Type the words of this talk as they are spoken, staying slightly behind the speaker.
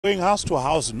Going house to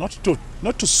house, not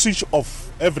to switch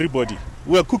off everybody.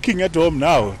 We're cooking at home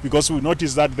now because we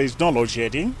noticed that there's no load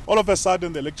shedding. All of a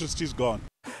sudden, the electricity is gone.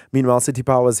 Meanwhile, City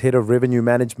Power's head of revenue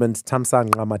management,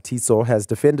 Thamsanqa Matiso, has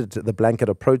defended the blanket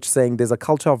approach, saying there's a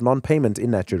culture of non-payment in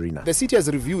Naturina. The city has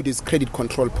reviewed its credit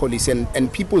control policy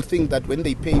and people think that when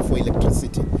they pay for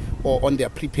electricity or on their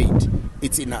prepaid,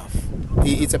 it's enough.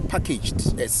 It's a packaged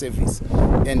service.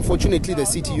 And fortunately, the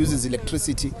city uses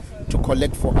electricity to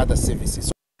collect for other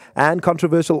services. And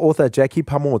controversial author Jackie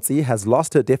Phamotsi has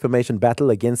lost her defamation battle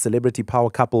against celebrity power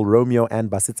couple Romeo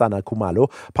and Basitsana Khumalo.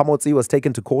 Phamotsi was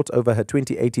taken to court over her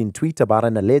 2018 tweet about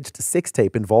an alleged sex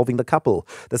tape involving the couple.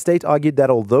 The state argued that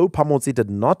although Phamotsi did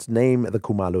not name the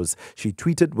Khumalos, she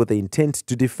tweeted with the intent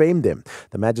to defame them.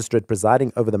 The magistrate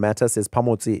presiding over the matter says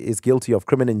Phamotsi is guilty of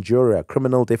criminal injuria,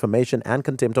 criminal defamation and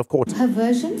contempt of court. Her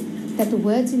version that the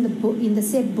words in the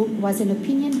said book was an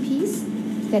opinion piece,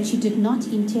 that she did not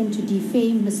intend to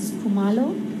defame Mrs.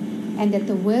 Khumalo, and that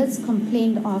the words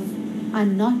complained of are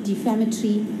not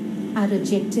defamatory, are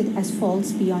rejected as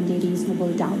false beyond a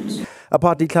reasonable doubt. A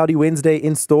partly cloudy Wednesday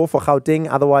in store for Gauteng,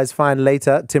 otherwise fine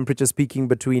later. Temperatures peaking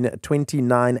between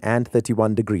 29 and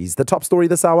 31 degrees. The top story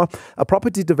this hour, a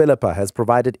property developer has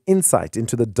provided insight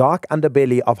into the dark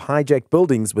underbelly of hijacked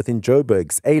buildings within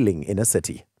Joburg's ailing inner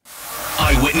city.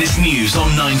 Eyewitness News on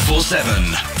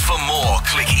 947. For more,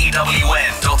 click ewn.co.za.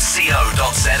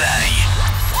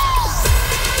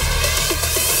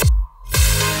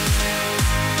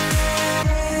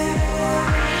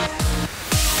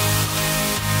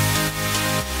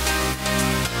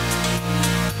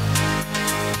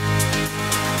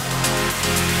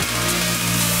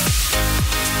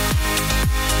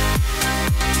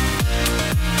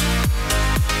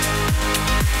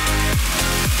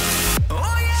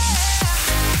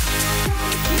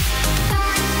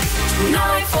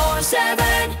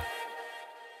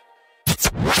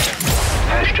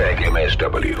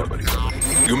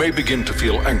 #MSW. You may begin to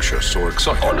feel anxious or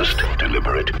excited. Honest,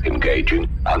 deliberate, engaging,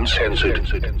 uncensored.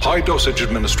 High dosage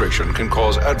administration can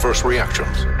cause adverse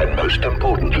reactions. And most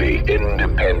importantly,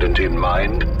 independent in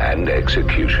mind and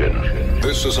execution.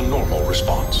 This is a normal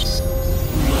response.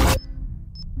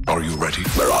 Are you ready?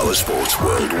 Marawa Sports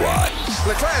Worldwide.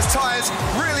 Leclerc's tyres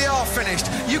really are finished.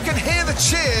 You can hear the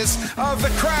cheers of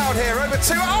the crowd here. Over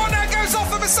two. Oh, now it goes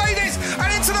off the Mercedes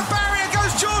and into the barrier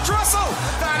goes George Russell.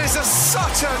 That is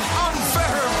such an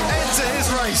unfair end to his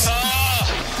race.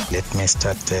 Let me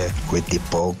start with the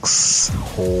Boks,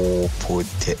 who put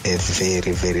a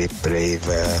very, very brave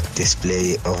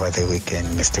display over the weekend.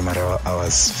 Mr. Marawa, I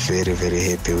was very, very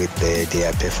happy with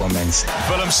their performance.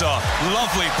 Willemse,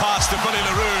 lovely pass to Billy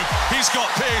LaRue. He's got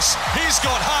pace, he's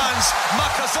got hands.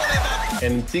 Makazole.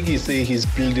 And Tiki say he's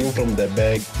building from the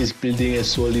back. He's building a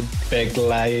solid back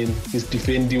line. He's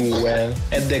defending well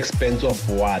at the expense of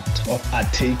what? Of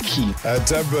Ateki.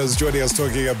 Deborah's joining us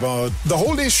talking about the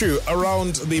whole issue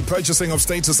around the purchasing of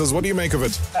statuses. What do you make of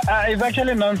it? It's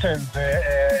actually nonsense,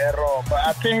 Rob.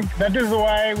 I think that is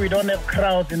why we don't have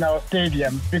crowds in our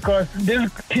stadium, because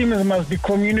these teams must be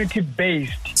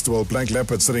community-based. Well, Black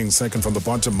Leopard sitting second from the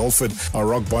bottom. Milford are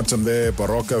rock bottom there.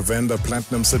 Baroka, Venda,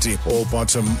 Platinum City, all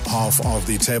bottom half of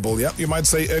the table. Yeah, you might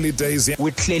say early days. Yeah.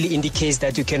 Which clearly indicates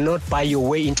that you cannot buy your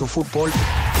way into football.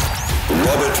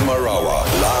 Robert Marawa,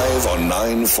 live on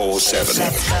 947.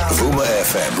 Vuma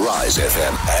FM, Rise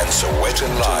FM, and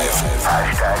Sowetan Live.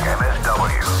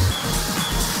 #MSW.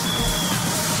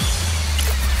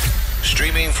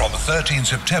 Streaming from 13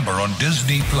 September on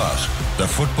Disney+, the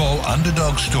football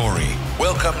underdog story.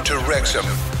 Welcome to Wrexham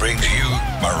brings you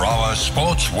Marawa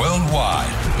Sports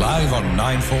Worldwide. Live on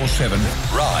 947,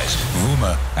 Rise,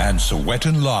 Vuma, and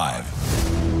Sowetan Live.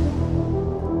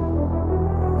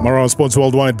 Marawa Sports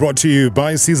Worldwide brought to you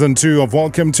by Season 2 of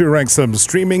Welcome to Wrexham.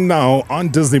 Streaming now on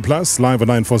Disney+, live on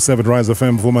 947, Rise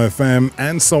FM, Vuma FM,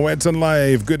 and Sowetan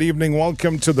Live. Good evening,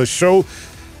 welcome to the show.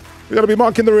 We're going to be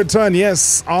marking the return,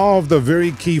 yes, of the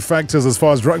very key factors as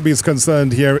far as rugby is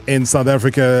concerned here in South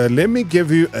Africa. Let me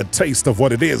give you a taste of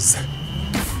what it is.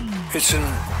 It's an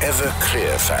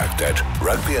ever-clear fact that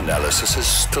rugby analysis is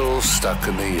still stuck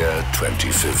in the year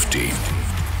 2015.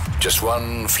 Just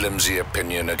one flimsy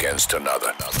opinion against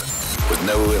another. With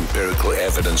no empirical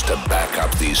evidence to back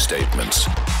up these statements,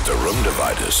 the room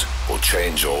dividers will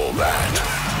change all that.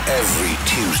 Every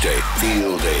Tuesday,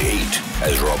 Field Day 8,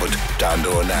 as Robert,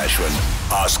 Thando and Ashwin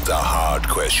ask the hard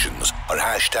questions on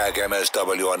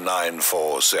 #MSW on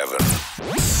 947.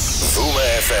 Vuma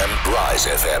FM, Rise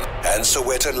FM, and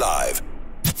Sowetan Live.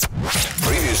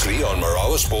 Previously on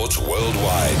Marawa Sports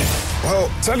Worldwide.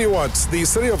 Well, tell you what, the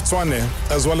city of Tshwane,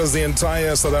 as well as the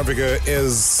entire South Africa,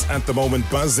 is at the moment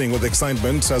buzzing with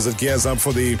excitement as it gears up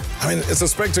for it's a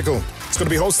spectacle. It's going to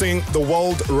be hosting the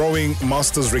World Rowing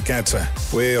Masters Regatta,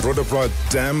 where Roodepoort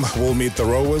Dam will meet the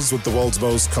rowers with the world's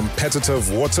most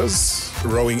competitive waters.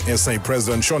 Rowing SA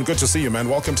President Sean, good to see you, man.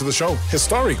 Welcome to the show.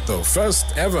 Historic, though.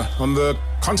 First ever on the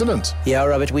continent. Yeah,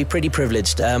 Robert, we're pretty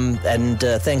privileged, and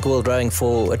thank World Rowing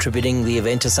for attributing the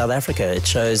event to South Africa. It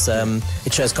shows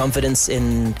confidence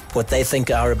in what they think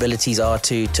our abilities are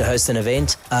to host an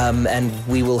event, and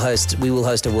we will host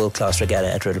a world-class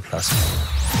regatta at Roodepoort.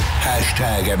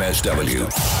 #MSW.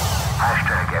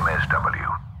 #MSW.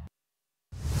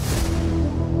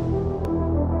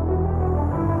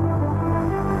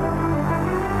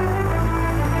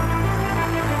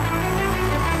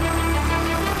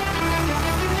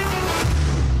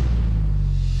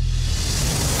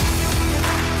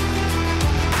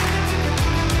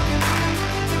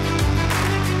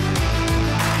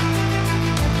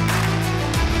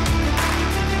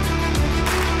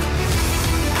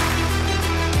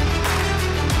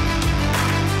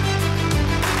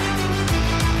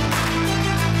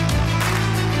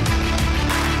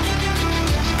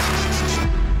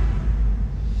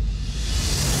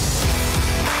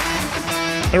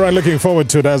 All right, looking forward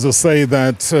to it. As I say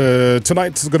that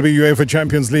tonight is going to be UEFA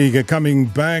Champions League coming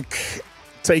back,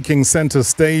 taking center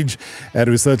stage, and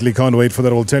we certainly can't wait for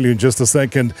that. We'll tell you in just a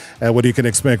second what you can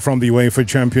expect from the UEFA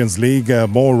Champions League.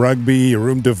 More rugby,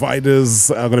 room dividers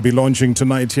are going to be launching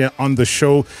tonight here on the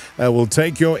show. We'll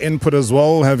take your input as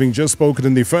well, having just spoken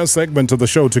in the first segment of the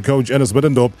show to Coach Ernest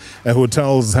Middendorp, who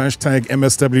tells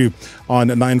 #MSW on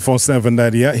 947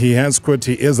 that he has quit.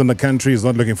 He is in the country. He's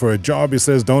not looking for a job. He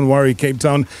says, don't worry, Cape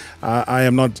Town, I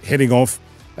am not heading off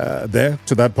there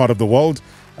to that part of the world.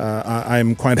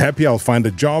 I'm quite happy. I'll find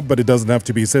a job, but it doesn't have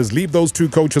to be. He says, leave those two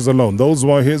coaches alone. Those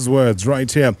were his words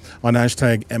right here on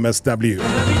 #MSW.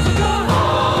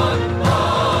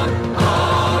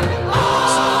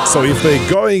 So if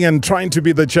they're going and trying to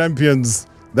be the champions,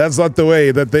 that's not the way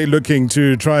that they're looking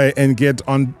to try and get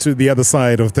onto the other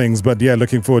side of things. But yeah,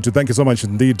 looking forward to. Thank you so much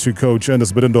indeed to Coach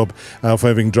Ernest Middendorp for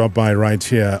having dropped by right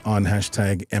here on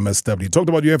 #MSW. Talked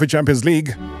about UEFA Champions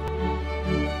League.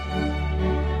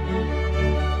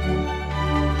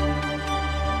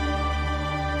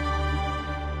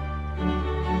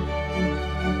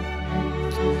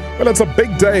 Well, it's a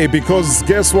big day because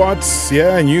guess what?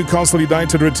 Yeah, Newcastle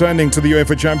United returning to the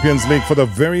UEFA Champions League for the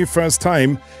very first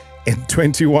time in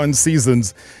 21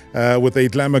 seasons with a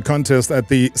glamour contest at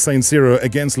the Saint Siro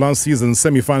against last season's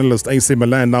semi-finalist AC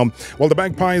Milan. Now, well, the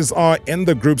Magpies are in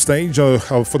the group stage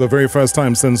for the very first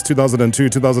time since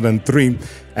 2002-2003,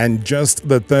 and just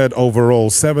the third overall.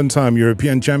 7-time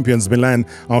European champions Milan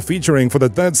are featuring for the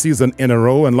third season in a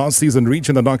row, and last season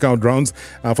reaching the knockout rounds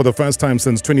for the first time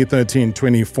since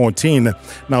 2013-2014.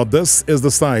 Now, this is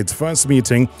the sides' first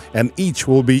meeting, and each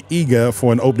will be eager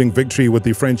for an opening victory with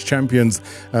the French champions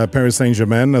Paris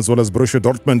Saint-Germain as well as Borussia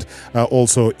Dortmund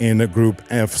also in Group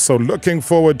F. So looking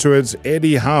forward to it.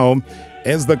 Eddie Howe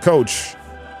is the coach.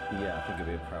 Yeah, I think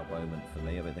it'll be a proud moment for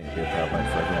me. I think it'll be a proud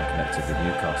moment for everyone connected with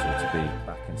Newcastle to be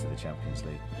back into the Champions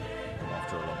League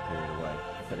after a long period away.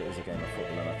 But it is a game of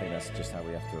football, and I think that's just how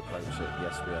we have to approach it.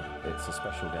 Yes, it's a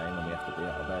special game, and we have to be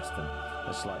at our best. And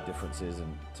there's slight differences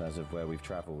in terms of where we've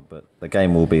travelled, but the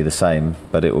game will be the same,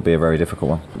 but it will be a very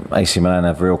difficult one. AC Milan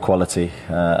have real quality,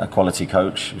 a quality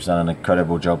coach who's done an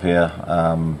incredible job here.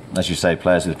 As you say,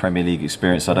 players with Premier League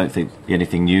experience, I don't think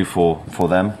anything new for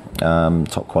them.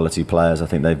 Top quality players. I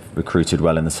think they've recruited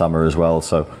well in the summer as well,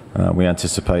 so we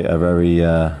anticipate a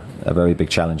very big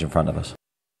challenge in front of us.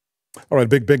 All right,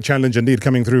 big challenge indeed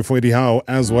coming through for Eddie Howe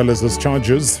as well as his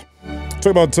Chargers.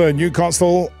 Talk about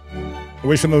Newcastle.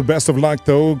 Wishing them the best of luck,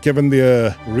 though, given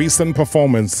their recent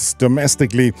performance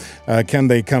domestically. Can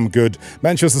they come good?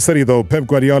 Manchester City, though, Pep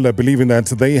Guardiola believing that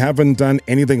they haven't done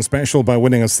anything special by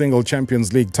winning a single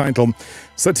Champions League title.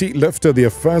 City lifted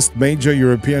their first major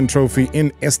European trophy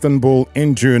in Istanbul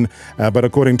in June. But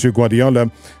according to Guardiola,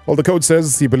 well, the coach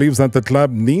says he believes that the club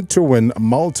need to win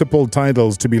multiple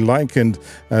titles to be likened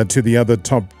to the other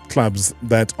top clubs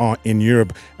that are in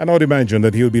Europe. And I would imagine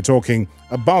that he'll be talking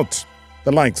about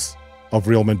the likes of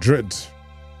Real Madrid.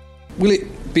 Will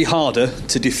it be harder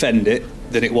to defend it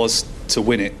than it was to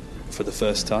win it for the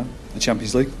first time, the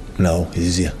Champions League? No, it's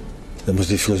easier. The most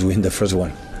difficult is win the first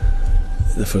one.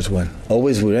 The first one.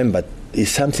 Always we win, but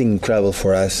it's something incredible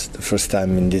for us, the first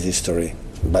time in this history.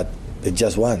 But it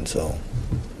just won, so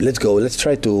let's go. Let's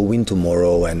try to win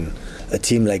tomorrow. And a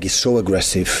team like is so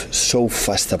aggressive, so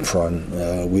fast up front.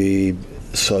 We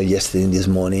saw yesterday, this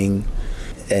morning.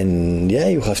 And yeah,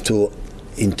 you have to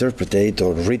interpret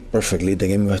or read perfectly the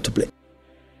game we have to play.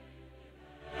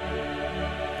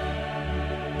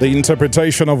 The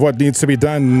interpretation of what needs to be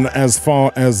done as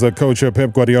far as coach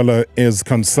Pep Guardiola is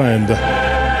concerned.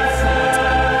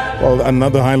 Well,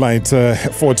 another highlight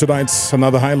for tonight,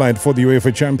 another highlight for the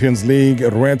UEFA Champions League.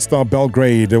 Red Star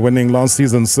Belgrade winning last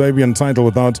season's Serbian title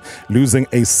without losing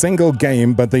a single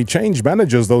game, but they changed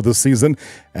managers though this season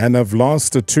and have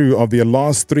lost 2 of their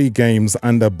last 3 games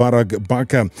under Barak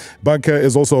Baka. Baka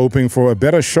is also hoping for a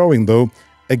better showing though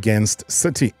against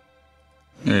City.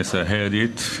 Yes, I heard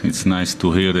it. It's nice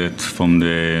to hear that from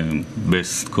the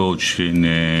best coach in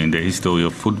the history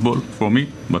of football for me.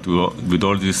 But with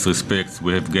all this respect,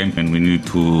 we have game and we need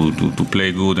to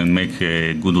play good and make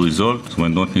a good result. So I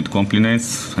don't need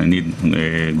compliments. I need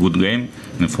a good game.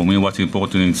 And for me, what's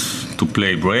important is to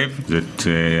play brave. That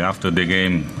after the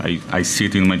game, I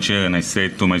sit in my chair and I say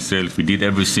to myself, we did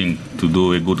everything to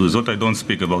do a good result. I don't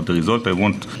speak about the result. I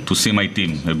want to see my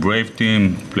team, a brave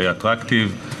team, play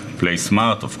attractive, play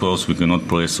smart. Of course, we cannot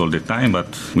press all the time, but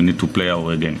we need to play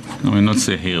our game. I will not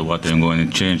say here what I'm going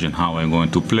to change and how I'm going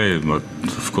to play, but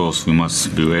of course we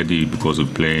must be ready because we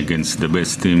play against the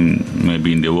best team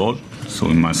maybe in the world. So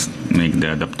we must make the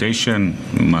adaptation,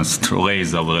 we must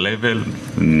raise our level,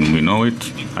 and we know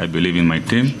it. I believe in my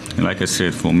team. And like I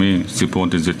said, for me, it's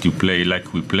important that you play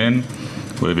like we plan.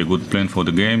 We have a good plan for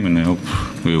the game, and I hope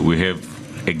we have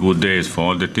a good days for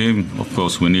all the team. Of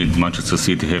course, we need Manchester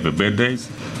City have a bad days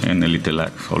and a little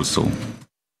luck also.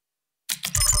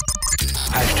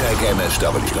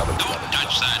 #MSW.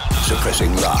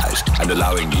 Suppressing lies and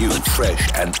allowing you fresh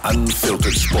and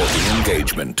unfiltered sporting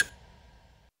engagement.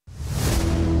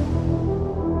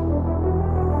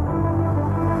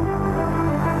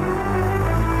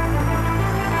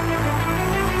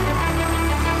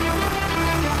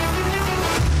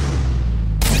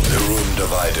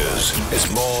 It's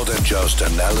more than just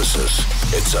analysis,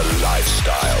 it's a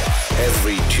lifestyle.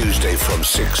 Every Tuesday from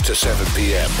 6 to 7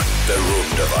 p.m, The Room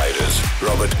Dividers,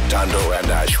 Robert, Thando and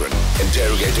Ashwin,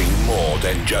 interrogating more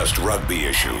than just rugby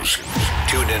issues.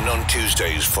 Tune in on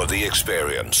Tuesdays for the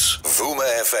experience. Vuma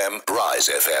FM, Rise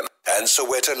FM and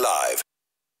Sowetan Live.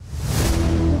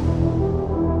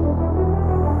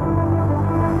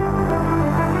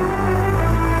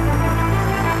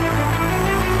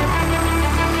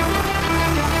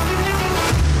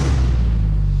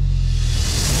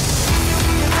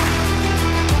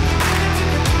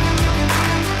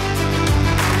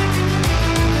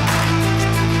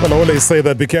 Well, I always say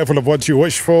that be careful of what you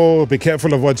wish for, be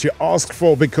careful of what you ask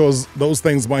for, because those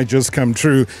things might just come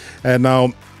true. And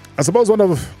now, I suppose one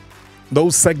of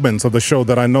those segments of the show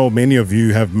that I know many of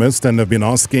you have missed and have been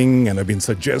asking and have been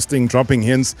suggesting, dropping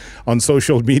hints on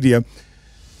social media.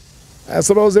 I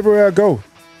suppose everywhere I go,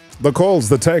 the calls,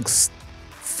 the texts,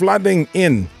 flooding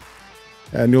in,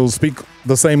 and you'll speak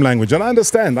the same language. And I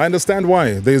understand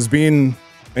why. There's been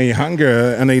a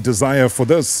hunger and a desire for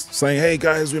this, saying, hey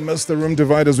guys, we missed the Room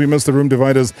Dividers,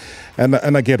 and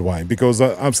I get why, because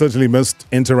I've certainly missed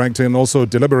interacting and also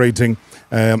deliberating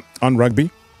on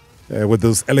rugby with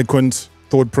this eloquent,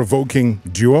 thought-provoking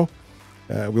duo.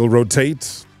 We'll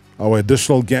rotate our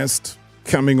additional guest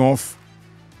coming off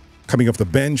the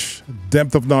bench,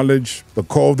 depth of knowledge, the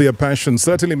core of their passion,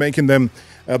 certainly making them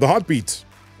the heartbeat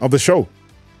of the show.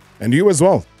 And you as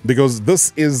well, because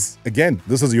this is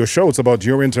your show. It's about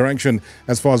your interaction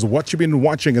as far as what you've been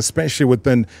watching, especially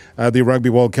within the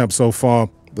Rugby World Cup so far,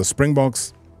 the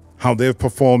Springboks, how they've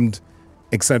performed,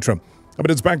 etc. But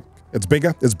it's back, it's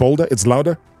bigger, it's bolder, it's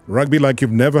louder. Rugby like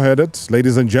you've never heard it.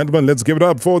 Ladies and gentlemen, let's give it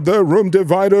up for the Room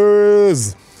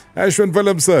Dividers. Ashwin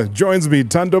Willemse joins me,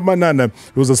 Thando Manana,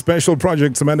 who's a special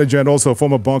projects manager and also a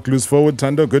former Barclays forward.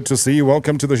 Thando, good to see you.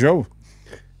 Welcome to the show.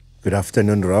 Good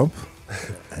afternoon, Rob.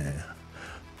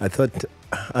 I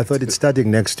thought it's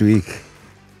starting next week.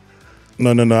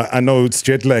 No. I know it's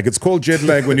jet lag. It's called jet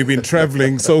lag when you've been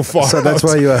traveling so far. So that's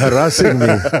why you are harassing me.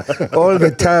 All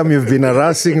the time you've been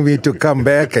harassing me to come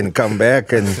back, and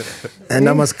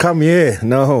I must come here.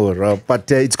 No, Rob,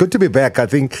 but it's good to be back. I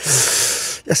think,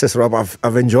 yes, Rob,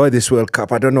 I've enjoyed this World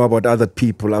Cup. I don't know about other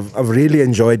people. I've really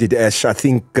enjoyed it, Ash. I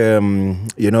think,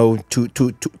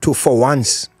 to for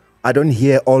once, I don't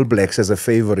hear All Blacks as a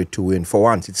favorite to win. For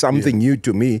once, it's something new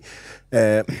to me.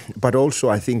 But also,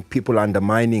 I think people are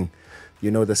undermining,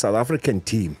 the South African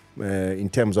team in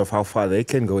terms of how far they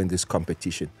can go in this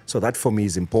competition. So that for me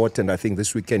is important. I think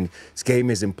this weekend's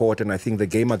game is important. I think the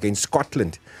game against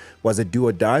Scotland was a do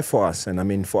or die for us. And I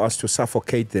mean, for us to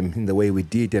suffocate them in the way we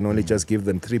did and only just give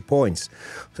them 3 points,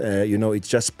 it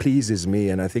just pleases me.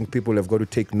 And I think people have got to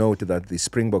take note that the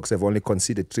Springboks have only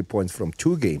conceded 3 points from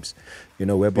 2 games,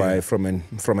 whereby from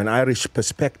an Irish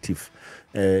perspective,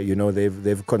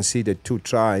 They've conceded 2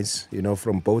 tries,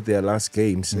 from both their last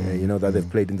games, that they've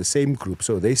played in the same group.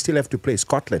 So they still have to play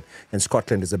Scotland, and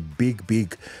Scotland is a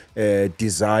big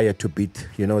desire to beat,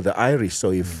 the Irish.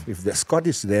 So if the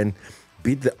Scottish then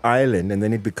beat the Ireland, and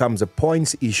then it becomes a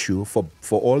points issue for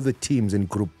all the teams in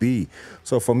Group B.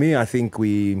 So for me, I think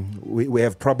we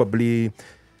have probably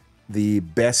the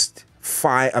best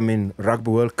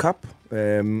Rugby World Cup,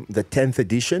 the 10th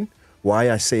edition.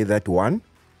 Why I say that?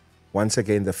 Once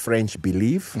again, the French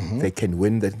believe they can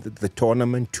win the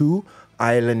tournament. 2,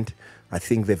 Ireland, I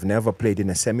think they've never played in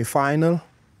a semi-final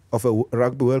of a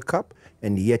Rugby World Cup,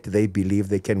 and yet they believe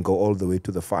they can go all the way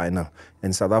to the final.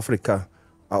 And South Africa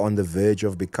are on the verge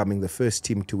of becoming the first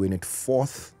team to win it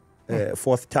fourth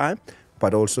time,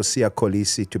 but also Siya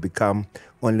Kolisi to become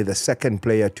only the second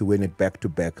player to win it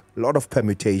back-to-back. A lot of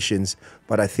permutations,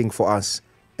 but I think for us,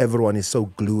 everyone is so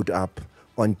glued up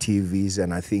on TVs,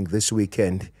 and I think this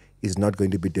weekend is not going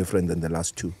to be different than the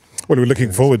last 2. Well, we're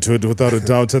looking forward to it without a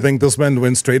doubt. I think this man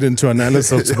went straight into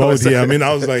analysis mode here. I mean,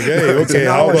 I was like, hey, okay,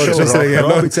 how about just saying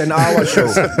Rob, it's an hour show.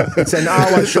 It's an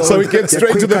hour show. So we get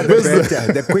straight to the business.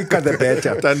 The quicker, the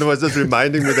better. Thando was just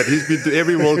reminding me that he's been to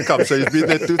every World Cup. So he's been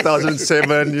there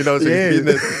 2007, so he's been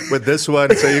there with this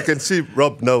one. So you can see,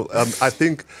 Rob, I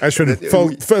think...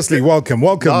 Ashwin, firstly, welcome.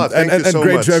 And so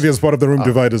great much. to have you as part of the Room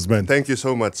Dividers, man. Thank you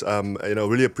so much.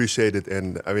 Really appreciate it.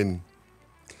 And I mean...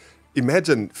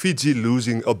 Imagine Fiji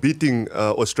losing or beating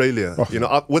Australia.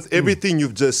 With everything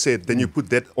you've just said, then you put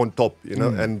that on top.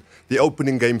 And the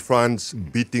opening game, France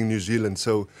beating New Zealand.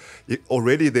 So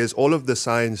already there's all of the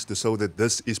signs to show that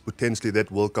this is potentially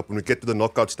that World Cup. When we get to the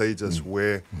knockout stages,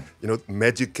 where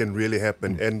magic can really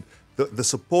happen, and the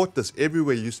supporters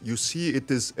everywhere, you see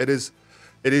it is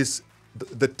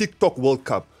the TikTok World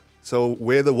Cup. So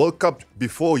where the World Cup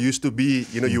before used to be,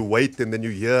 you wait and then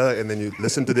you hear and then you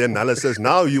listen to the analysis.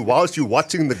 Now, whilst you're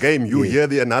watching the game, you hear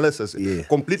the analysis.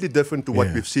 Completely different to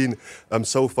what we've seen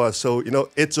so far. So,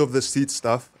 edge of the seat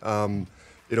stuff.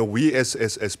 We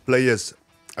as players,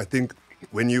 I think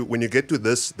when you get to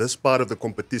this part of the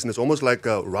competition, it's almost like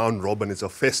a round robin. It's a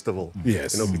festival.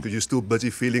 Yes. Because you're still busy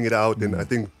feeling it out. And I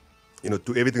think,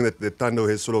 to everything that Thando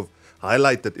has sort of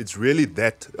highlighted, it's really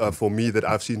that for me that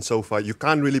I've seen so far. You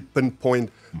can't really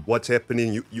pinpoint what's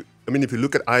happening. I mean, if you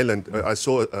look at Ireland, I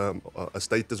saw a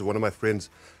status of one of my friends,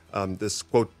 this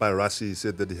quote by Rassi. He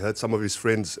said that he heard some of his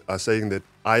friends are saying that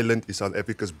Ireland is South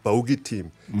Africa's bogey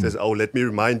team. He says, let me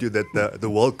remind you that the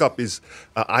World Cup is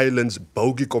Ireland's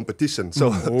bogey competition.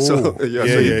 So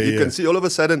you can see all of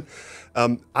a sudden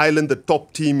Ireland, the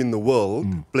top team in the world,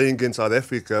 playing against South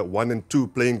Africa, 1 and 2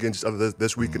 playing against each other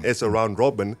this weekend as a round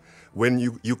robin. When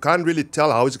you can't really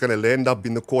tell how it's going to land up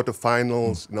in the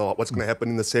quarterfinals, what's going to happen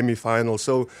in the semi-finals.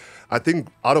 So I think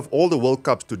out of all the World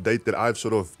Cups to date that I've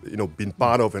sort of been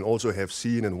part of and also have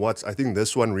seen and watched, I think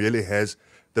this one really has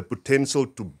the potential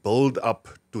to build up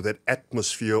to that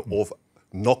atmosphere of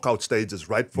knockout stages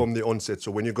right from the onset.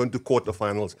 So when you're going to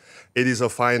quarterfinals, it is a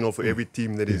final for every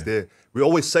team that is there. We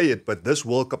always say it, but this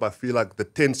World Cup, I feel like the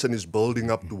tension is building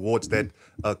up towards that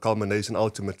culmination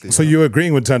ultimately. So you're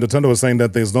agreeing with Thando. Thando was saying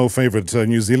that there's no favorite.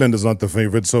 New Zealand is not the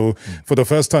favorite. So for the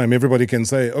first time, everybody can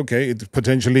say, okay, it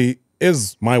potentially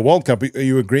is my World Cup. Are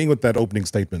you agreeing with that opening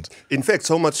statement? In fact,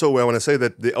 so much so where I want to say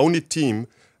that the only team,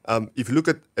 if you look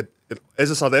at as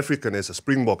a South African, as a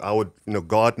Springbok, I would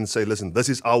go out and say, listen, this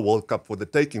is our World Cup for the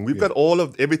taking. We've got all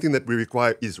of everything that we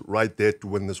require is right there to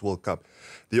win this World Cup.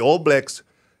 The All Blacks,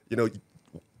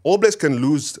 All Blacks can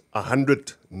lose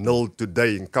 100-0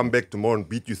 today and come back tomorrow and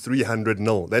beat you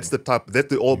 300-0. That's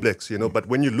the All Blacks, But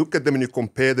when you look at them and you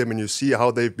compare them and you see how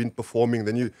they've been performing,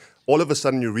 then all of a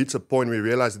sudden you reach a point where you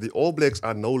realize that the All Blacks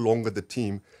are no longer the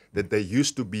team that they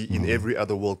used to be in every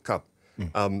other World Cup.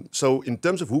 So in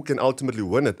terms of who can ultimately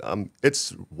win it,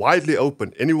 it's widely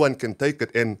open. Anyone can take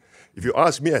it. And if you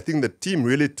ask me, I think the team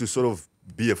really to sort of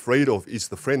be afraid of is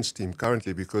the French team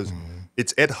currently, because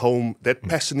it's at home, that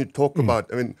passion you talk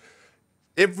about. I mean,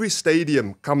 every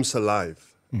stadium comes alive,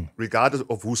 regardless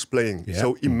of who's playing. Yeah.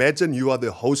 So imagine you are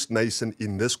the host nation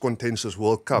in this contentious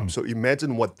World Cup. So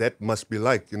imagine what that must be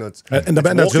like. And the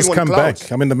man has just come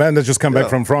back. I mean, the man has just come back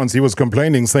from France. He was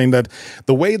complaining, saying that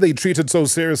the way they treated so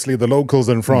seriously the locals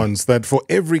in France, that for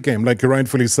every game, like you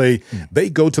rightfully say, they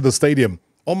go to the stadium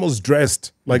almost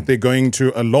dressed like they're going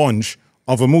to a launch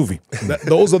of a movie.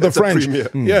 Those are the French.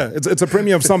 It's a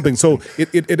premiere of something. So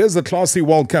it is a classy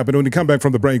World Cup. And when we come back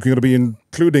from the break, we're going to be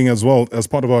including as well as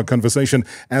part of our conversation.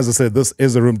 As I said, this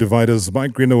is the Room Dividers.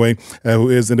 Mike Greenaway, who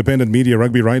is independent media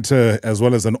rugby writer as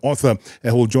well as an author,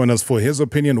 who will join us for his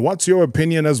opinion. What's your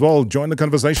opinion as well? Join the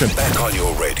conversation. Back on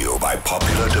your radio by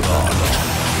popular demand.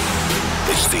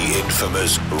 It's the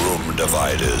infamous Room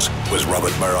Dividers with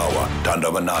Robert Marawa,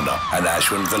 Thando Manana and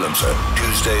Ashwin Willemse.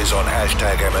 Tuesdays on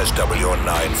 #MSW on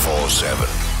 947.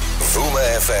 Vuma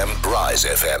FM, Rise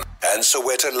FM and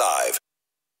Sowetan Live.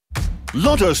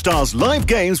 Lotto Stars live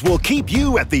games will keep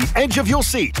you at the edge of your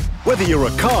seat. Whether you're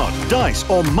a card, dice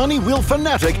or money wheel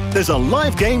fanatic, there's a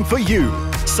live game for you.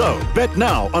 So, bet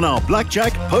now on our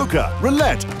blackjack, poker,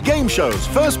 roulette, game shows,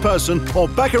 first person or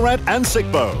baccarat and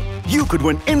sickbo. You could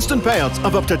win instant payouts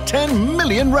of up to 10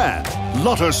 million rand.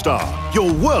 Lotto Star,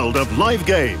 your world of live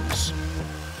games.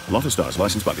 Lotto Stars,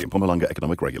 licensed by the Mpumalanga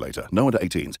Economic Regulator. No under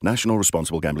 18s. National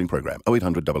Responsible Gambling Program.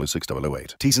 0800 006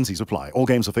 008. T's and C's apply. All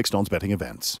games are fixed odds betting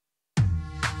events.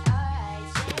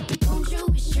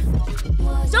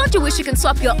 Don't you wish you can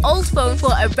swap your old phone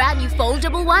for a brand new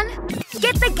foldable one?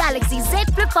 Get the Galaxy Z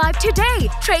Flip 5 today.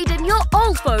 Trade in your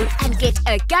old phone and get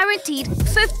a guaranteed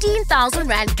 15,000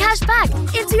 Rand cash back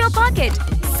into your pocket.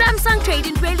 Samsung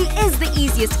Trade-in really is the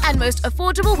easiest and most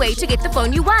affordable way to get the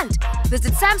phone you want.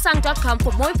 Visit Samsung.com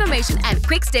for more information and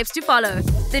quick steps to follow.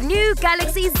 The new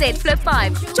Galaxy Z Flip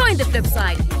 5. Join the flip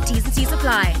side. T's and C's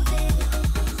apply.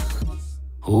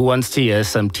 Who wants to hear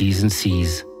some T's and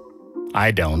C's?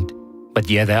 I don't. But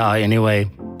yeah, they are anyway.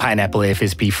 Pineapple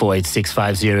FSP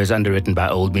 48650 is underwritten by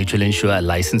Old Mutual Insure, a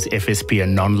licensed FSP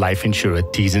and non-life insurer.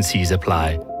 T's and C's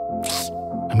apply.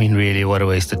 I mean, really, what a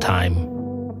waste of time.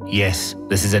 Yes,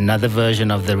 this is another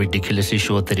version of the ridiculously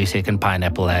short 30-second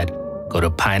Pineapple ad. Go to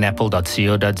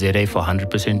pineapple.co.za for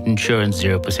 100% insurance,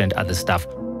 0% other stuff.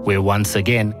 Where once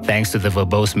again, thanks to the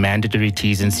verbose mandatory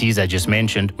T's and C's I just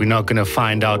mentioned, we're not going to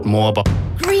find out more about...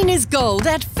 Green is gold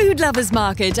at Food Lovers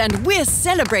Market, and we're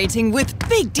celebrating with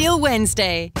Big Deal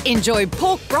Wednesday. Enjoy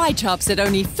pork braai chops at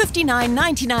only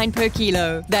 $59.99 per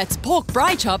kilo. That's pork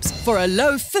braai chops for a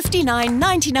low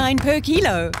 $59.99 per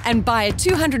kilo. And buy a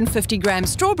 250-gram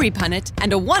strawberry punnet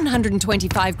and a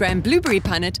 125-gram blueberry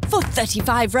punnet for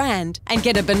 35 Rand. And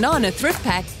get a banana thrift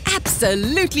pack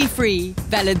absolutely free.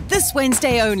 Valid this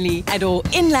Wednesday only at all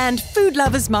inland Food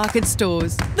Lovers Market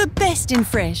stores. The best in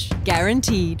fresh,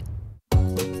 guaranteed.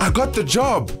 I got the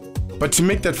job, but to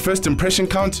make that first impression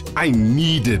count, I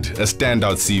needed a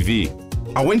standout CV.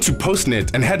 I went to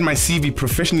Postnet and had my CV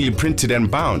professionally printed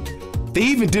and bound. They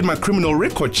even did my criminal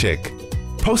record check.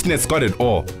 Postnet's got it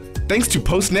all. Thanks to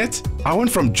Postnet, I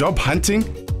went from job hunting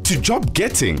to job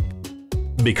getting.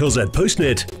 Because at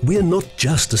Postnet, we're not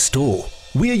just a store.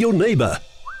 We're your neighbor.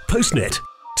 Postnet,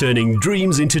 turning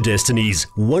dreams into destinies,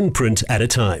 one print at a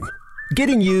time.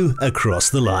 Getting you across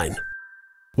the line.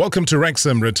 Welcome to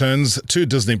Wrexham returns to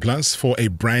Disney Plus for a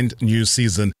brand new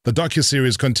season. The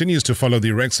docuseries continues to follow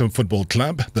the Wrexham Football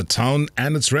Club, the town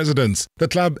and its residents. The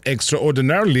club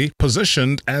extraordinarily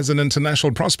positioned as an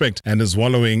international prospect and is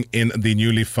wallowing in the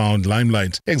newly found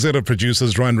limelight. Executive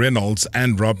producers Ryan Reynolds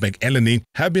and Rob McElhenney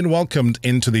have been welcomed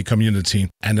into the community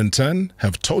and in turn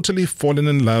have totally fallen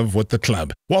in love with the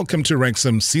club. Welcome to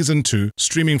Wrexham Season 2,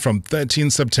 streaming from 13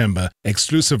 September,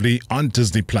 exclusively on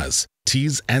Disney Plus.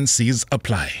 T's and C's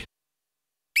apply.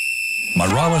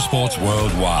 Marawa Sports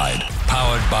Worldwide,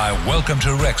 powered by Welcome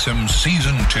to Wrexham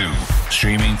Season 2,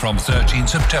 streaming from 13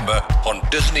 September on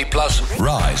Disney Plus,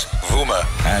 Rise, Vuma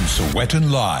and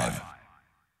Sowetan Live.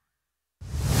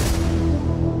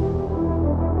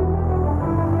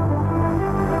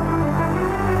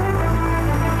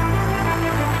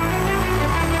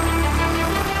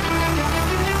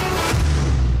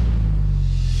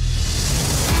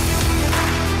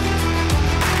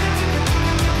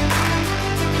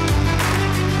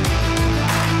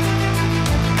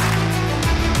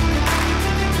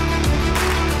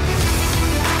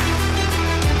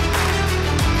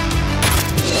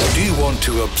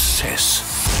 To obsess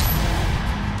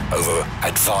over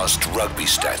advanced rugby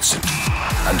stats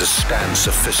and understand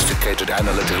sophisticated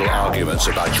analytical arguments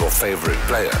about your favorite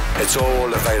player. It's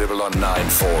all available on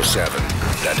 947.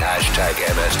 That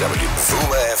 #MSW,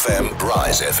 Vuma FM,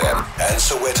 Rise FM, and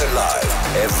Sowetan Live.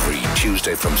 Every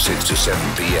Tuesday from 6 to 7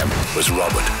 p.m. with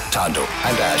Robert, Thando,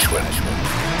 and Ashwin.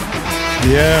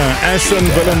 Yeah, Ashwin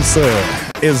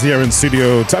Willemse is here in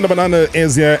studio. Thando Manana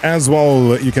is here as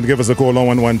well. You can give us a call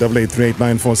on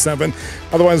 011-888-3947.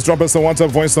 Otherwise, drop us a WhatsApp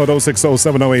voice note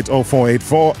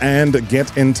 060-708-0484 and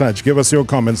get in touch. Give us your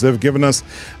comments. They've given us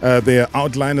their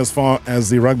outline as far as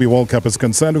the Rugby World Cup is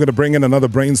concerned. We're going to bring in another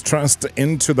Brains Trust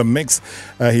into the mix.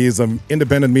 He is an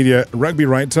independent media rugby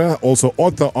writer, also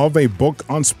author of a book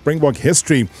on Springbok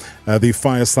history, the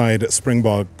Fireside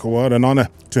Springbok. What an honor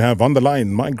to have on the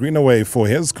line Mike Greenaway for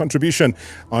his contribution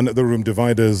on the Room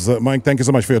Dividers. Mike, thank you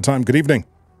so much for your time. Good evening.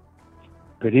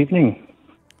 Good evening.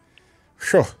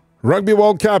 Sure. Rugby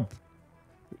World Cup.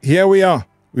 Here we are.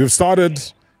 We've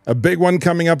started. A big one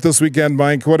coming up this weekend,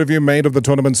 Mike. What have you made of the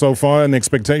tournament so far and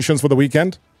expectations for the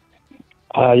weekend?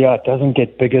 Yeah, it doesn't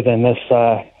get bigger than this.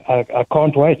 I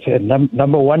can't wait.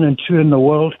 Number 1 and 2 in the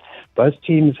world. Both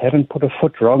teams haven't put a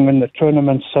foot wrong in the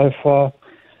tournament so far.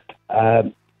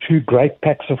 2 great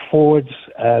packs of forwards,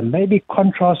 maybe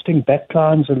contrasting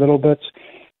backlines a little bit,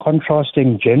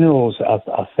 contrasting generals.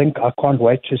 I think I can't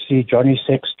wait to see Johnny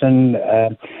Sexton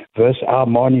versus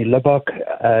Armani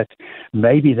Libbok.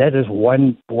 Maybe that is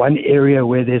one area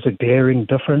where there's a glaring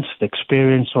difference, the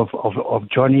experience of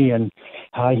Johnny and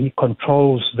how he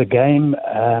controls the game,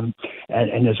 and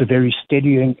is a very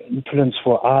steadying influence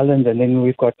for Ireland. And then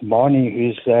we've got Marnie,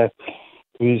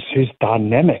 who's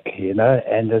dynamic,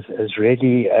 and has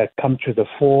really come to the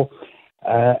fore.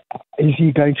 Is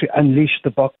he going to unleash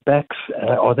the backs?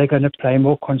 Are they going to play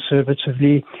more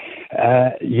conservatively?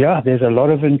 There's a lot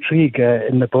of intrigue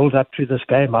in the build-up to this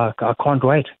game. I can't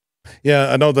wait.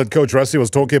 Yeah, I know that Coach Rusty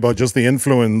was talking about just the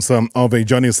influence of a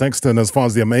Johnny Sexton as far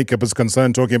as their makeup is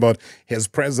concerned, talking about his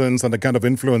presence and the kind of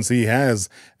influence he has,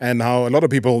 and how a lot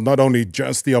of people, not only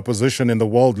just the opposition in the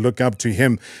world, look up to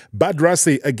him. But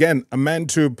Rusty, again, a man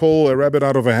to pull a rabbit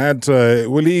out of a hat.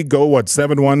 Will he go,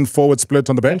 7-1 forward split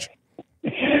on the bench?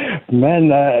 Man,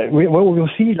 we'll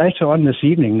see later on this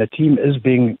evening. The team is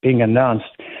being announced.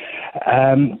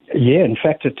 In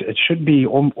fact, it should be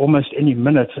almost any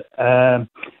minute.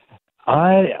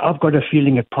 I've got a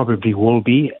feeling it probably will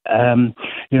be.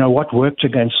 What worked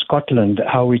against Scotland,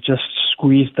 how we just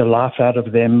squeezed the life out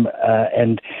of them,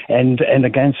 and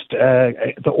against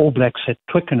the All Blacks at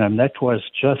Twickenham, that was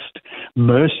just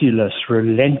merciless,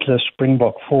 relentless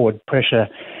Springbok forward pressure.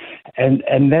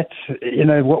 And that's,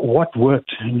 what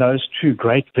worked in those 2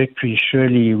 great victories.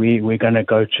 Surely we're going to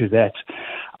go to that.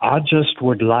 I just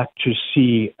would like to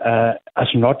see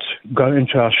us not go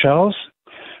into our shells.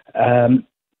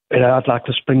 I'd like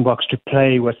the Springboks to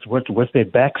play with their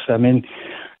backs. I mean,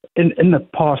 in the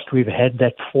past, we've had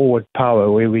that forward power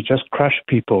where we just crush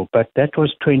people, but that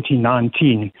was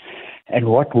 2019. And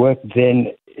what worked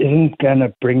then isn't going to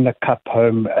bring the cup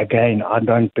home again, I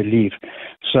don't believe.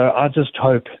 So I just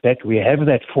hope that we have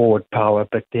that forward power,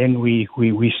 but then we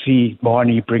see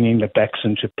Marnie bringing the backs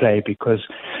into play, because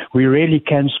we really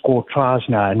can score tries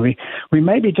now. And we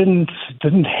maybe didn't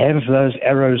have those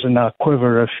arrows in our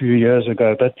quiver a few years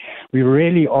ago, but we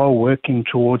really are working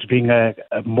towards being a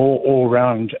more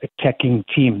all-round attacking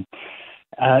team.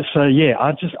 I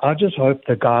just hope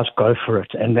the guys go for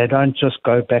it and they don't just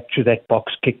go back to that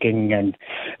box kicking and,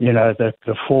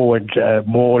 the forward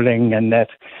mauling and that.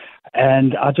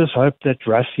 And I just hope that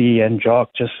Russie and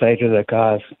Jock just say to the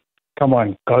guys, come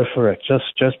on, go for it.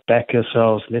 Just back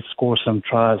yourselves. Let's score some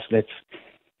tries. Let's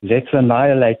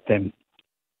annihilate them.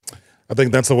 I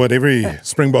think that's the word every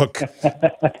Springbok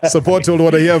supporter would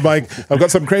want to hear, Mike. I've got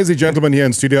some crazy gentlemen here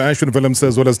in studio, Ashwin Willemse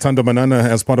as well as Thando Manana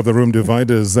as part of the Room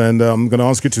Dividers. And I'm going to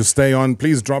ask you to stay on.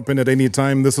 Please drop in at any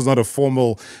time. This is not a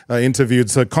formal interview.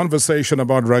 It's a conversation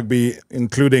about rugby,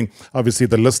 including, obviously,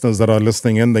 the listeners that are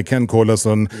listening in. They can call us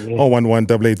on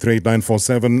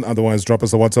 011-883-947. Otherwise, drop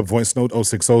us a WhatsApp voice note,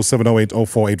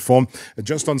 060-708-0484.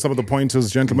 Just on some of the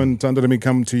pointers, gentlemen, Thando, let me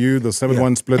come to you. The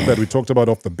 7-1 split that we talked about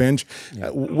off the bench.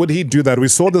 Would he do that? We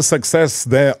saw the success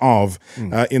thereof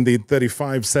in the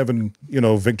 35-7,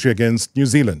 victory against New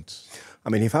Zealand.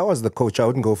 I mean, if I was the coach, I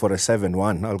wouldn't go for a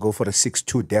 7-1. I'll go for a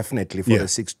 6-2, definitely for a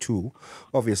 6-2.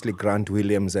 Obviously, Grant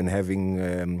Williams and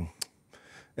having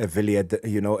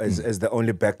Villiers, as the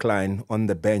only backline on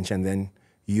the bench, and then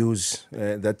use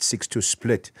that 6-2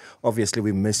 split. Obviously,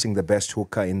 we're missing the best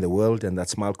hooker in the world, and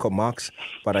that's Malcolm Marx.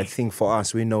 But I think for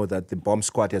us, we know that the bomb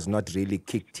squad has not really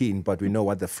kicked in, but we know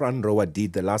what the front rower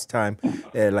did the last time.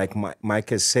 Like Mike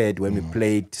has said, when we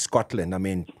played Scotland, I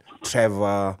mean,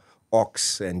 Trevor,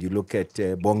 Ox, and you look at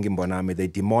Bongi Mboname, they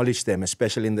demolished them,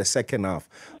 especially in the second half.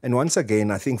 And once again,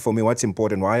 I think for me, what's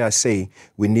important, why I say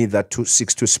we need that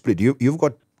 6-2 split, you've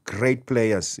got great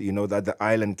players, that the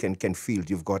island can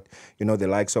field. You've got, the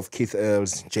likes of Keith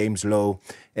Earls, James Lowe,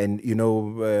 and,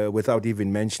 without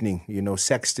even mentioning,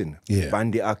 Sexton.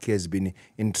 Bandi Aki has been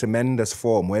in tremendous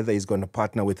form. Whether he's going to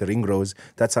partner with Ringrose,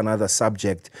 that's another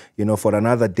subject, for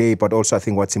another day. But also I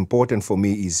think what's important for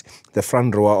me is the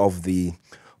front rower of the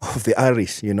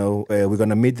Irish. We're going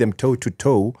to meet them toe to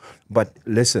toe. But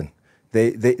listen,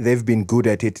 They've been good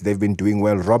at it. They've been doing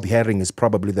well. Rob Herring is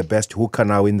probably the best hooker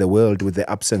now in the world with the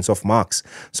absence of Marks.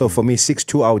 So for me,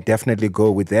 6-2, I would definitely go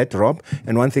with that, Rob.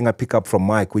 And one thing I pick up from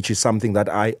Mike, which is something that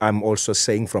I'm also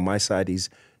saying from my side, is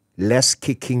less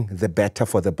kicking, the better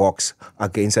for the Boks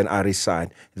against an Irish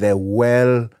side. They're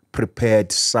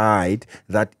well-prepared side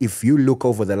that if you look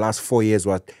over the last 4 years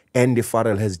what Andy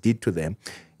Farrell has did to them,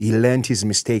 he learned his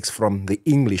mistakes from the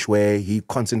English, where he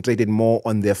concentrated more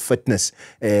on their fitness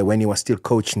when he was still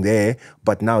coaching there.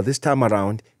 But now this time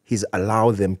around, he's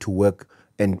allowed them to work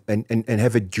and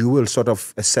have a dual sort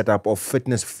of a setup of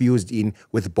fitness fused in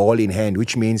with ball in hand,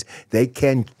 which means they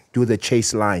can do the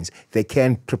chase lines. They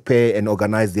can prepare and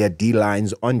organize their D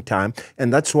lines on time.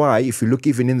 And that's why, if you look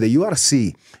even in the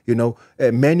URC, you know,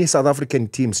 many South African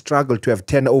teams struggle to have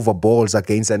 10 over balls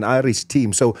against an Irish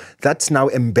team. So that's now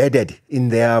embedded in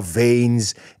their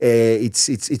veins.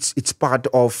 It's part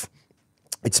of...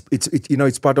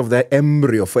 It's part of the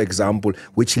embryo, for example,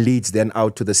 which leads then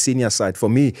out to the senior side. For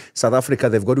me, South Africa,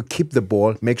 they've got to keep the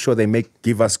ball, make sure they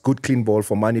give us good clean ball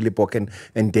for Mani Libbok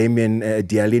and Damien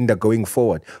Dialinda going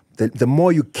forward. The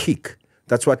more you kick,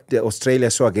 that's what Australia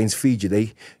saw against Fiji.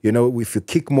 They, if you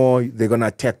kick more, they're going to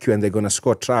attack you and they're going to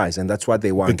score tries, and that's what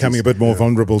they want. Becoming a bit more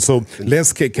vulnerable. So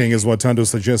less kicking is what Thando's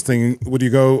suggesting. Would you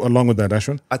go along with that,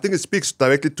 Ashwin? I think it speaks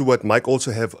directly to what Mike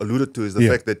also have alluded to, is the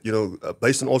fact that,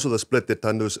 based on also the split that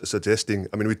Thando's suggesting,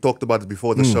 I mean, we talked about it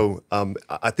before the show.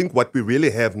 I think what we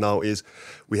really have now is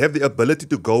we have the ability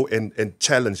to go and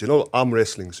challenge, arm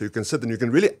wrestling. So you can sit and you can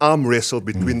really arm wrestle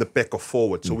between the pack of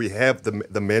forwards. So we have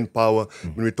the manpower.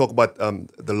 When we talk about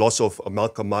the loss of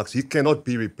Malcolm Marx, he cannot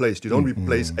be replaced. You don't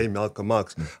replace a Malcolm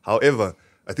Marx. However,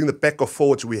 I think the pack of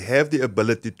forwards, we have the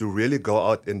ability to really go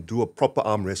out and do a proper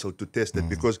arm wrestle to test it.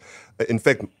 Because, in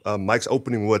fact, Mike's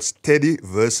opening words, steady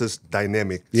versus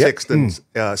dynamic. Sexton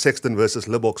versus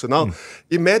Libbok. So now,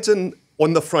 imagine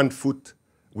on the front foot,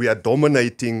 we are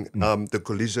dominating the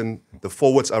collision. The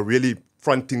forwards are really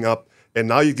fronting up. And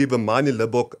now you give a Mani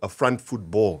Libbok a front foot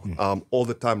ball all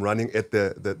the time, running at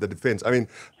the defense. I mean,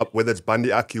 whether it's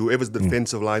Bandi Aki, whoever's the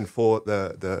defensive line for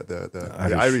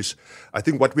the Irish. I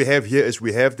think what we have here is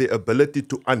we have the ability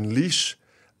to unleash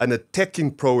an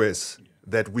attacking prowess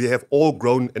that we have all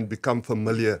grown and become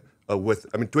familiar with.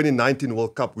 I mean, 2019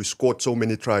 World Cup, we scored so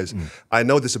many tries. I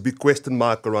know there's a big question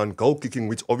mark around goal kicking,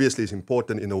 which obviously is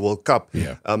important in a World Cup.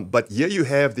 But here you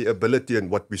have the ability, and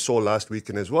what we saw last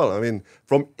weekend as well. I mean,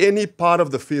 from any part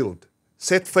of the field,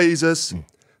 set phases,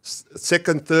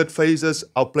 second, third phases,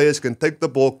 our players can take the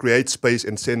ball, create space,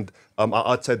 and send our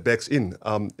outside backs in.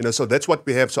 So that's what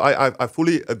we have. So I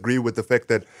fully agree with the fact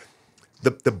that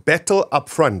the battle up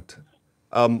front,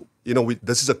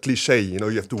 this is a cliche, you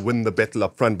have to win the battle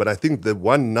up front. But I think the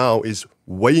one now is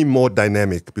way more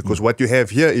dynamic, because what you have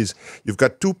here is you've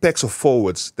got two packs of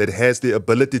forwards that has the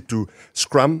ability to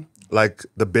scrum like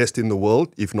the best in the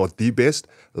world, if not the best.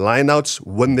 Lineouts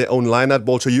win their own lineout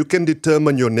ball, so you can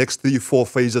determine your next 3-4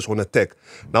 phases on attack.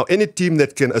 Now, any team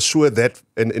that can assure that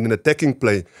in an attacking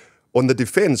play, on the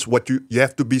defense, what you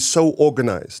have to be so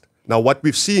organized. Now, what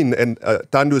we've seen, and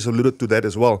Thando has alluded to that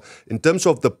as well, in terms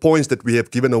of the points that we have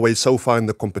given away so far in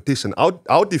the competition,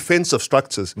 our defensive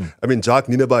structures, I mean, Jacques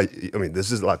Nienaber, I mean,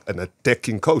 this is like an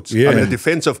attacking coach. I mean, a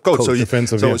defensive coach. So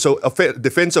a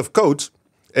defensive coach,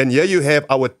 and here you have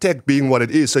our attack being what it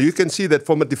is. So you can see that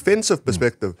from a defensive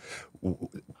perspective,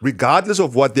 regardless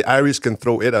of what the Irish can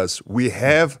throw at us, we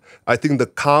have, I think, the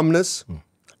calmness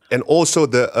and also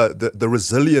the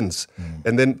resilience,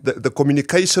 and then the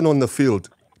communication on the field.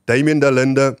 Damien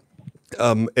Dialinda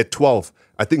at 12,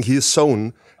 I think he has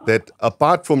shown that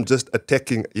apart from just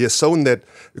attacking, he has shown that,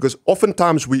 because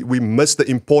oftentimes we miss the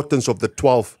importance of the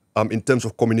 12 in terms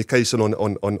of communication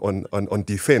on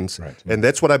defense. And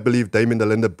that's what I believe Damien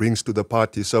Dialinda brings to the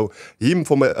party. So him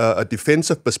from a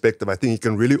defensive perspective, I think he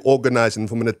can really organize, and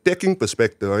from an attacking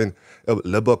perspective, I mean,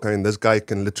 Libbok, I mean, this guy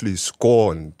can literally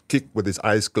score and kick with his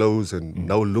eyes closed and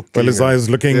no looking. Well, his eyes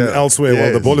looking elsewhere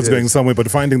while the ball is going somewhere, but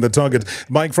finding the target.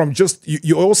 Mike, from just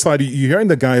your side, you're hearing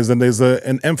the guys, and there's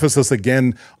an emphasis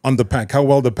again on the pack, how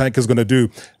well the pack is going to do.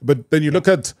 But then you look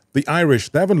at the Irish,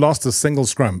 they haven't lost a single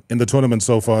scrum in the tournament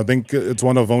so far. I think it's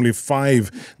one of only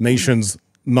 5 nations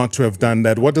not to have done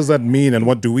that. What does that mean, and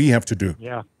what do we have to do?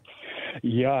 Yeah.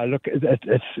 Look,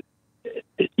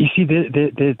 you see,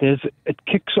 it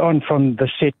kicks on from the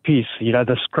set piece.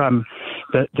 The scrum,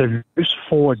 the loose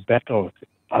forward battle,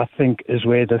 I think, is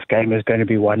where this game is going to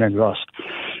be won and lost.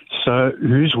 So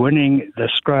who's winning the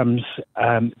scrums,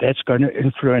 that's going to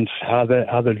influence how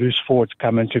the loose forwards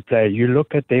come into play. You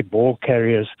look at their ball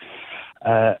carriers,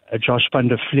 Josh van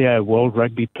der Flier, World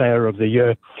Rugby Player of the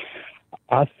Year.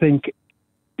 I think,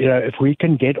 if we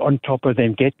can get on top of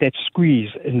them, get that squeeze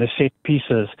in the set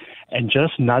pieces and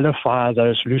just nullify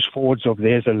those loose forwards of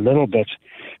theirs a little bit,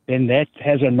 then that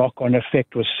has a knock-on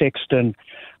effect with Sexton.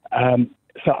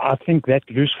 So I think that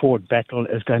loose forward battle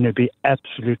is going to be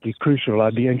absolutely crucial.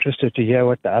 I'd be interested to hear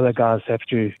what the other guys have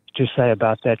to say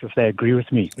about that, if they agree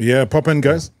with me. Yeah, pop in,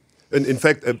 guys. In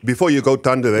fact, before you go,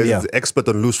 Thando, there's an expert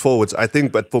on loose forwards. I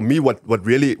think, but for me, what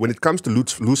really, when it comes to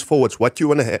loose forwards, what you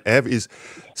want to have is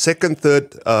second,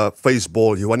 third phase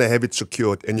ball. You want to have it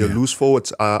secured, and your loose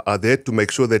forwards are there to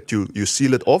make sure that you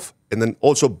seal it off, and then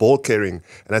also ball carrying.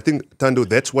 And I think, Thando,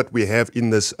 that's what we have in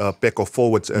this pack of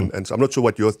forwards. And so I'm not sure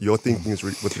what your thinking is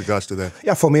with regards to that.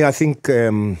 Yeah, for me, I think,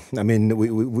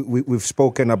 we've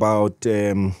spoken about,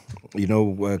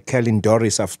 Kellen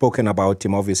Doris. I've spoken about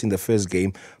him, obviously, in the first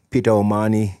game. Peter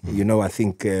Omani, I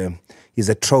think he's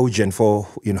a Trojan for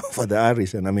the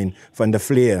Irish. And Van der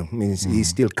Fleer, he's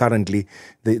still currently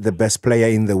the best player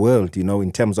in the world,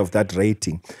 in terms of that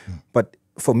rating. But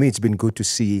for me, it's been good to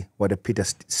see what a Peter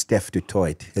Steph du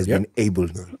Toit has been able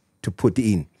to put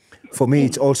in. For me,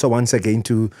 it's also once again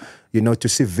to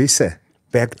see Visse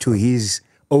back to his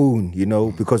own,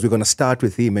 because we're going to start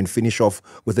with him and finish off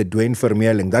with a Dwayne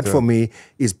Vermeulen. That for me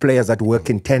is players that work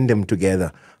in tandem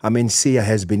together. Sia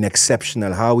has been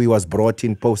exceptional. How he was brought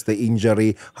in post the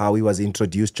injury, how he was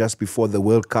introduced just before the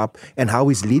World Cup, and how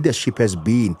his leadership has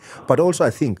been. But also,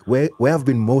 I think where I've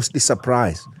been mostly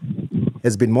surprised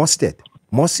has been Mostert.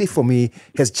 Mossy, for me,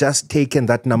 has just taken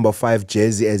that number 5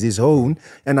 jersey as his own,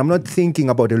 and I'm not thinking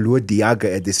about a Lua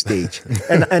Diaga at this stage.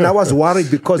 and I was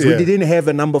worried because we didn't have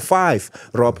a number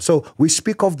 5, Rob. So we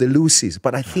speak of the loosies,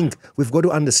 but I think we've got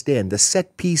to understand the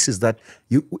set pieces that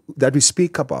we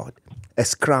speak about. A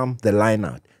scrum, the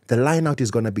line-out. The line-out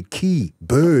is going to be key.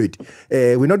 Bird.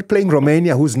 We're not playing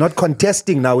Romania, who's not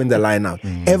contesting now in the line-out.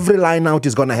 Every line-out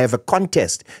is going to have a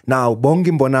contest. Now,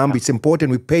 Bongi Mbonambi, it's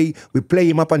important we play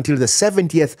him up until the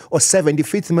 70th or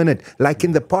 75th minute, like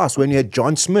in the past when you had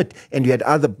John Smith and you had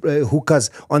other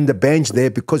hookers on the bench there,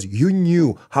 because you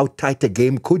knew how tight a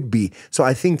game could be. So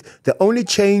I think the only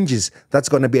changes that's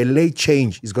going to be a late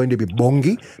change is going to be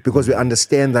Bongi, because we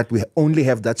understand that we only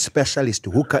have that specialist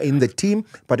hooker in the team.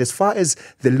 But as far as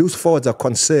the loose forwards are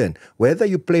concerned, whether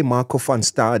you play Marco van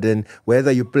Staden,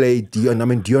 whether you play Dion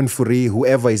Fourie,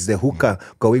 whoever is the hooker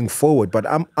going forward, but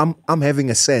I'm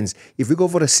having a sense, if we go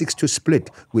for a 6-2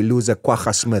 split, we lose a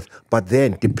Kwagga Smith. But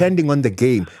then, depending on the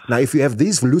game, now if you have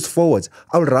these loose forwards,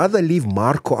 I'll rather leave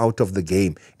Marco out of the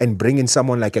game and bring in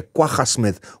someone like a Kwagga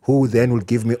Smith, who then will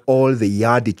give me all the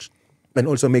yardage. And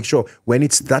also make sure when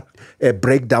it's that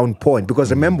breakdown point,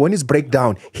 because remember, when it's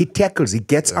breakdown, he tackles, he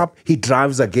gets up, he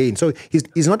drives again. So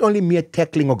he's not only mere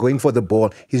tackling or going for the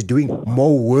ball, he's doing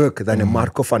more work than a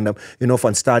Marco van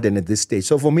Staden at this stage.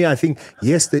 So for me, I think,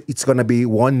 yes, it's going to be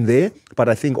one there, but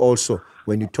I think also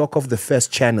when you talk of the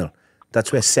first channel,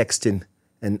 that's where Sexton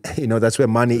and, that's where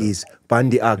money is,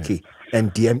 Bandi Aki.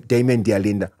 And Damien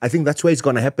Dialinda. I think that's where it's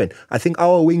going to happen. I think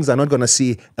our wings are not going to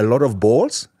see a lot of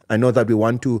balls. I know that we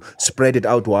want to spread it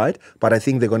out wide, but I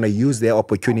think they're going to use their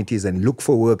opportunities and look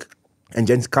for work and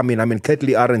just come in.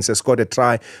 Kirtley Arends has scored a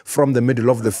try from the middle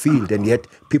of the field, and yet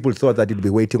people thought that he'd be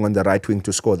waiting on the right wing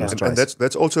to score those tries. And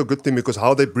that's also a good thing, because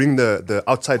how they bring the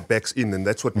outside backs in, and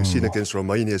that's what we've seen against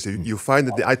Romania. So you find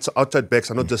that the outside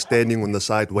backs are not just standing on the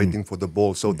side waiting for the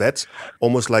ball. So that's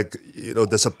almost like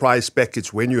the surprise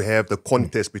package when you have the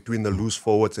contest between the loose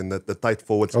forwards and the tight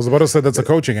forwards. I was about to say that's a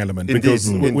coaching element,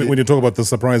 because when you talk about the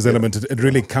surprise element, it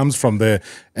really comes from there,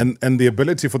 and the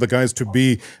ability for the guys to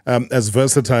be as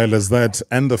versatile as that.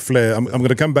 And the flair. I'm going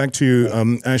to come back to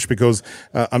you, Ash, because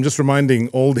I'm just reminding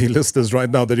all the listeners right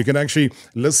now that you can actually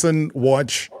listen,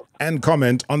 watch, and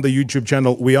comment on the YouTube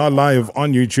channel. We are live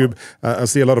on YouTube. I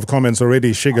see a lot of comments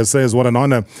already. Shiga says, what an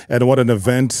honor and what an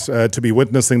event to be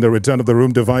witnessing the return of the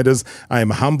Room Dividers. I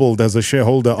am humbled as a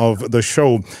shareholder of the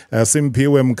show.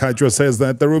 Simpiwe Mkajwa says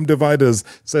that the Room Dividers,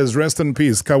 says rest in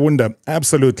peace. Kawunda,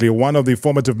 absolutely one of the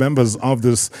formative members of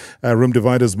this Room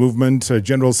Dividers movement.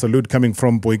 General salute coming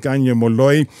from Boikanye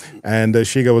Moloi. And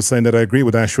Shiga was saying that I agree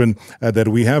with Ashwin that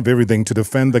we have everything to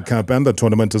defend the cup, and the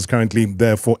tournament is currently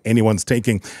there for anyone's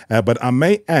taking. But I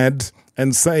may add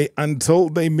and say, until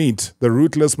they meet the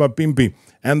ruthless Mapimpi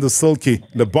and the silky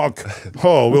Libbok.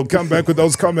 Oh, we'll come back with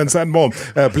those comments and more.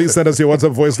 Please send us your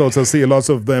WhatsApp voice notes. I see lots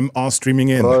of them are streaming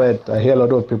in. Robert, I hear a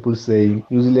lot of people saying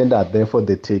New Zealand are there for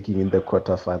the taking in the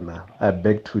quarterfinal. I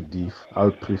beg to differ. I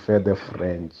would prefer the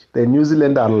French. The New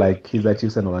Zealand are like Kaizer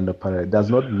Chiefs and Wonder Parade. It does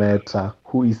not matter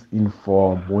who is in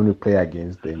form when we play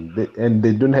against them.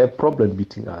 They don't have problem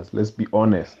beating us. Let's be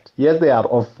honest. Yes, they are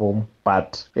off form,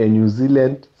 but a New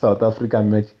Zealand-South Africa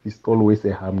match is always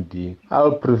a humdinger. I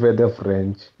would prefer the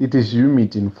French. It is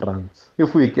humid in France.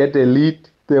 If we get a lead,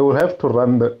 they will have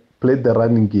to play the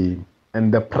running game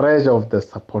and the pressure of the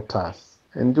supporters.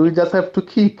 And we just have to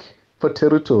kick for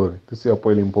territory. This is your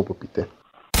boiling Popo Peter.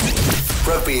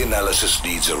 Rugby analysis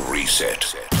needs a reset.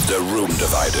 The Room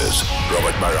Dividers,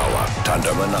 Robert Marawa,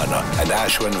 Thando Manana and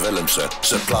Ashwin Willemse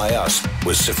supply us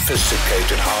with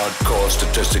sophisticated, hardcore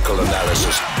statistical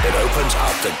analysis that opens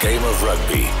up the game of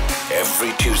rugby.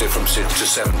 Every Tuesday from 6 to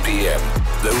 7 p.m.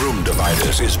 The Room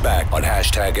Dividers is back on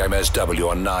 #MSW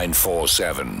on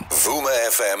 947. Vuma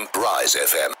FM, Rise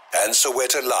FM and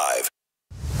Soweto Live.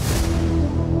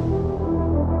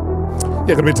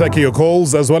 You're going to be taking your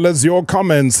calls as well as your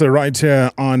comments right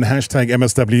here on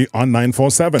 #MSW on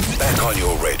 947. Back on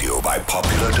your radio by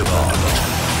popular demand.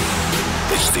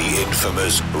 It's the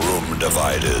infamous Room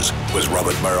Dividers with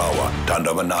Robert Marawa,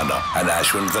 Thando Manana and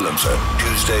Ashwin Willemse.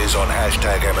 Tuesdays on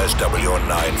 #MSW on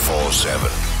 947.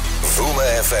 Vuma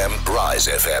FM, Rise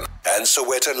FM and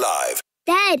Soweto Live.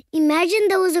 Dad, imagine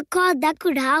there was a car that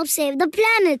could help save the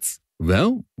planets.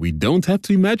 Well, we don't have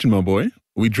to imagine, my boy.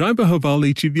 We drive a Haval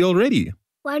HEV already.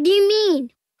 What do you mean?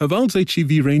 Haval's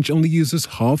HEV range only uses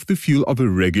half the fuel of a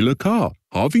regular car.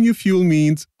 Halving your fuel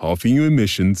means halving your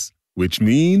emissions, which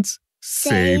means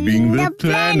saving the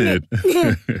planet.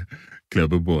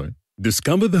 Clever boy.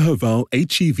 Discover the Haval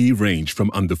HEV range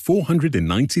from under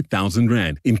 490,000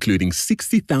 Rand, including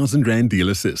 60,000 Rand deal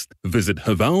assist. Visit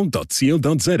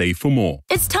haval.co.za for more.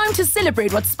 It's time to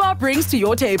celebrate what Spar brings to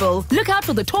your table. Look out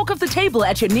for the talk of the table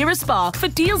at your nearest Spar for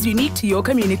deals unique to your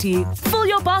community. Fill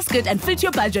your basket and fit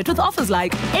your budget with offers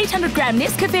like 800-gram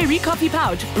Nescafe Recoffee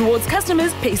pouch. Rewards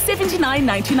customers pay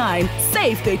 $79.99.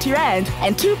 Save 30 Rand.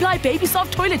 And 2-ply Baby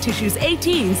Soft toilet tissues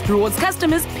 18s. Rewards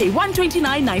customers pay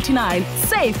 $129.99.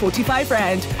 Save 45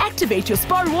 Rand. Activate your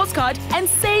Spar Rewards card and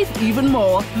save even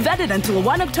more. Valid until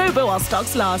 1 October while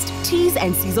stocks last. T's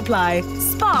and C's apply.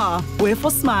 Spar, we're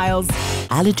for smiles.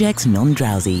 Allergex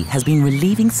Non-Drowsy has been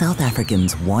relieving South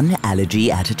Africans one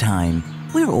allergy at a time.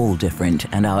 We're all different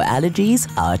and our allergies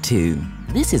are too.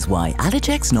 This is why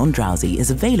Allergex Non-Drowsy is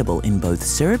available in both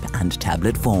syrup and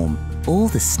tablet form. All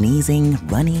the sneezing,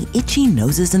 runny, itchy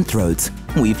noses and throats,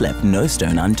 we've left no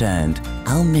stone unturned.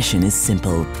 Our mission is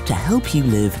simple, to help you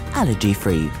live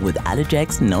allergy-free with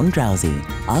Allergex Non-Drowsy.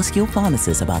 Ask your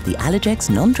pharmacist about the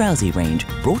Allergex Non-Drowsy range,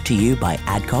 brought to you by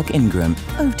Adcock Ingram,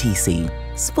 OTC,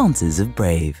 sponsors of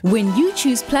Brave. When you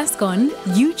choose Plascon,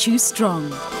 you choose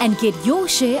strong and get your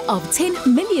share of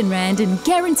 10 million Rand in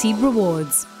guaranteed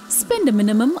rewards. Spend a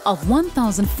minimum of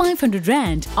 1,500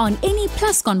 Rand on any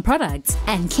Plascon products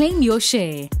and claim your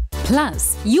share.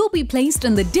 Plus, you'll be placed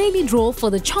in the daily draw for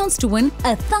the chance to win a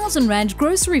 1,000 Rand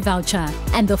grocery voucher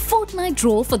and the fortnight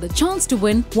draw for the chance to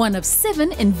win one of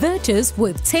 7 inverters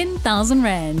worth 10,000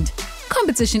 Rand.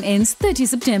 Competition ends 30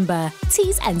 September.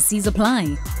 T's and C's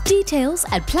apply. Details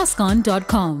at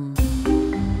plascon.com.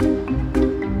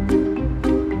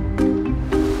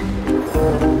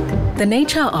 The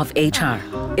nature of HR.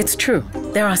 It's true,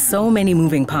 there are so many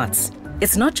moving parts.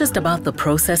 It's not just about the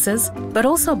processes, but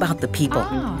also about the people.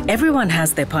 Everyone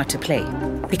has their part to play,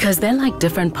 because they're like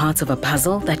different parts of a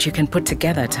puzzle that you can put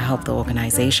together to help the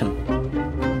organization.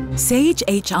 Sage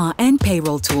HR and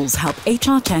payroll tools help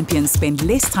HR champions spend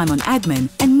less time on admin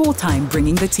and more time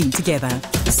bringing the team together.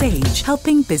 Sage,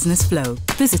 helping business flow.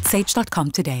 Visit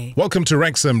sage.com today. Welcome to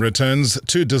Wrexham returns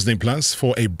to Disney Plus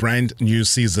for a brand new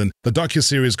season. The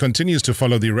docuseries continues to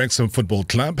follow the Wrexham Football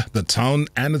Club, the town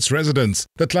and its residents.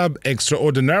 The club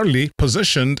extraordinarily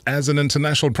positioned as an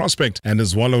international prospect and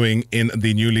is wallowing in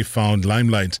the newly found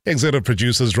limelight. Executive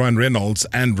producers Ryan Reynolds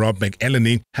and Rob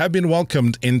McElhenney have been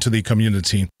welcomed into the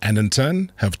community and in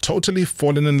turn have totally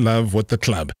fallen in love with the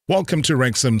club. Welcome to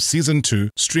Wrexham Season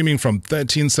 2, streaming from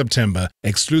 13 September,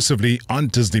 exclusively on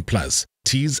Disney Plus.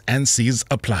 T's and C's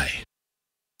apply.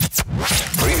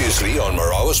 Previously on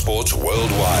Marawa Sports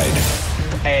Worldwide.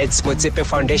 It's Motsepe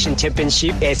Foundation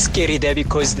Championship. It's scary there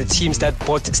because the teams that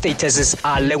bought statuses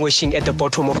are languishing at the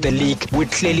bottom of the league, which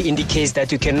clearly indicates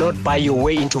that you cannot buy your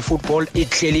way into football.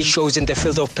 It clearly shows in the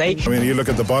field of play. I mean, you look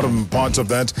at the bottom part of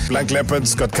that, Black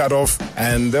Leopards got cut off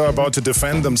and they're about to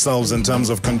defend themselves in terms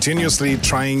of continuously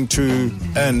trying to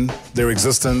earn their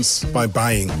existence by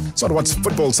buying. It's not what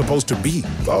football's supposed to be.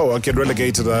 Oh, I get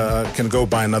relegated, can go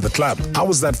buy another club. How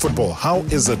is that football? How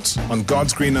is it on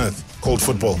God's green earth called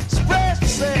football?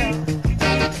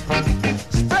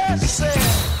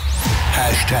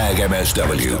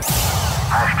 #MSW.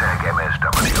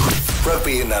 #MSW.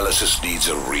 Rugby analysis needs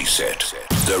a reset.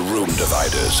 The Room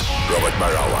Dividers, Robert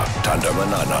Marawa, Thando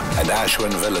Manana and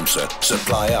Ashwin Willemse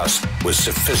supply us with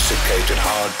sophisticated,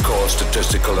 hardcore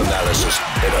statistical analysis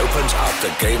that opens up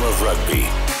the game of rugby.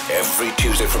 Every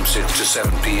Tuesday from 6 to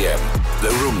 7 p.m.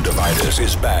 The Room Dividers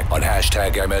is back on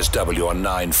 #MSW on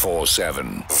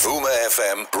 947. Vuma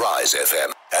FM, Rise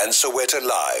FM and Soweto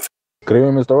Live. Good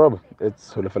evening, Mr. Rob.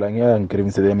 It's Hulefelang here, and good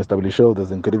evening to the MSW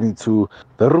shoulders, and good evening to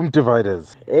the room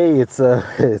dividers. Hey, it's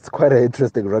quite an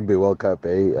interesting Rugby World Cup,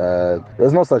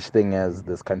 there's no such thing as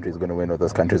this country is going to win or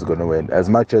this country is going to win. As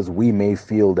much as we may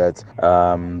feel that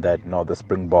the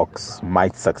Springboks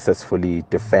might successfully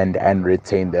defend and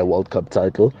retain their World Cup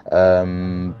title,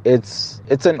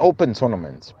 it's an open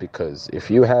tournament, because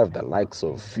if you have the likes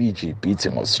of Fiji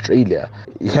beating Australia,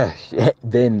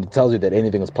 then it tells you that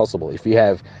anything is possible. If you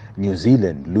have New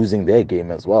Zealand losing their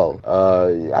game as well,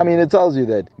 it tells you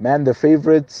that, man, the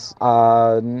favorites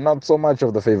are not so much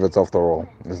of the favorites after all.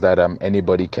 Is that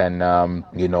anybody can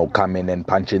come in and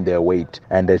punch in their weight,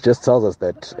 and it just tells us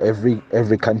that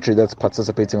every country that's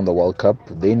participating in the World Cup,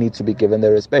 they need to be given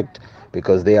their respect,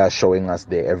 because they are showing us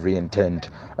their every intent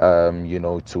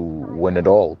to win it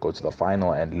all, go to the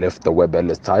final and lift the Webb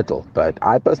Ellis title. But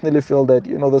I personally feel that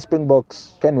the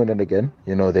Springboks can win it again.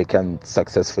 They can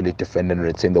successfully defend and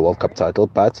retain the World Cup title,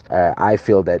 but I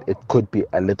feel that it could be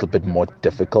a little bit more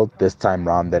difficult this time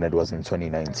round than it was in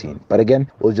 2019. But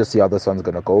again, we'll just see how this one's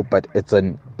gonna go. But it's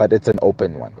an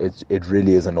open one. It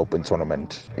really is an open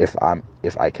tournament, if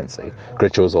I can say.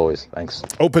 Great show as always. Thanks.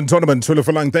 Open tournament,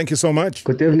 Hulefelang. Thank you so much.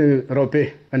 Good evening, Rope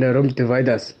and the room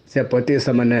dividers.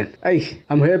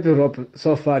 I'm happy, Rob,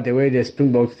 so far the way the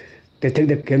Springboks, they take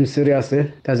the game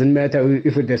seriously. Doesn't matter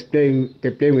if they're playing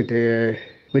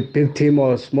with big team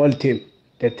or small team.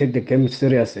 They take the game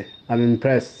seriously. I'm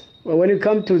impressed. Well, when it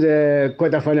comes to the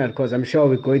quarterfinal, because I'm sure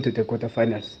we're going to the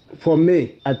quarterfinals. For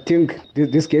me, I think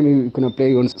this game we're going to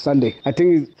play on Sunday. I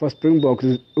think for Springboks,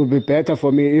 it would be better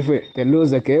for me if they lose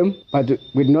the game, but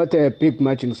with not a big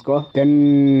margin score.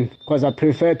 Then, because I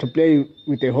prefer to play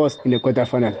with the host in the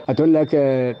quarterfinal. I don't like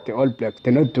the All Blacks.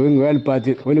 They're not doing well, but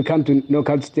when you come to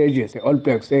knockout stages, the All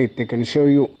Blacks, they can show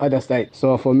you other side.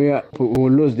 So for me, we will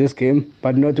lose this game,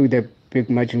 but not with a big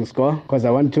margin score, because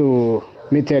I want to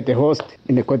meet the host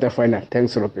in the quarterfinal.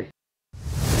 Thanks, Robbie.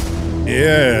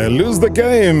 Yeah, lose the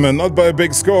game, not by a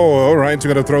big score. All right,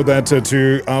 we're going to throw that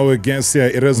to our guests here.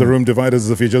 It is the Room Dividers.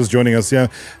 If you're just joining us here,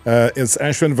 it's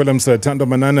Ashwin Willemse, Thando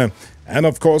Manana, and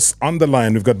of course, on the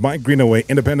line, we've got Mike Greenaway,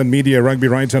 independent media, rugby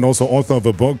writer, and also author of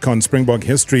a book on Springbok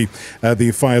history,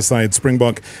 the Fireside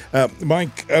Springbok.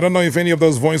 Mike, I don't know if any of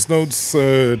those voice notes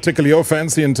tickle your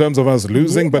fancy in terms of us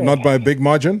losing, but not by a big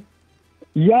margin?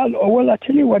 Yeah, well, I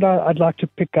tell you what I'd like to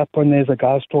pick up on. There's a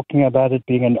guy's talking about it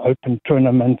being an open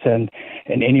tournament and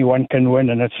anyone can win,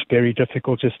 and it's very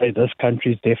difficult to say this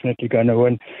country's definitely going to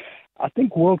win. I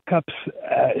think World Cups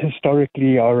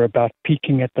historically are about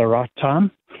peaking at the right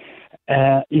time.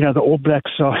 The All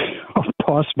Blacks are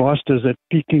past masters at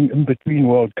peaking in between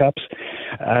World Cups.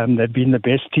 They've been the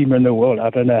best team in the world.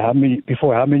 I don't know how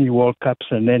many World Cups,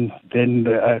 and then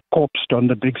corpsed on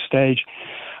the big stage.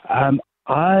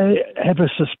 I have a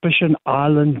suspicion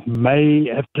Ireland may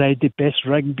have played the best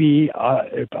rugby.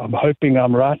 I'm hoping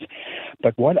I'm right.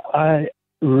 But what I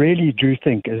really do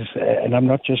think is, and I'm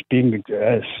not just being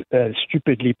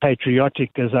stupidly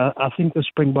patriotic, is I think the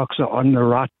Springboks are on the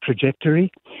right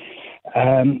trajectory.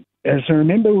 So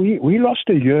remember, we lost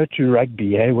a year to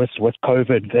rugby with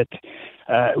COVID. That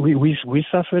we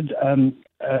suffered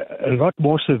a lot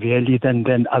more severely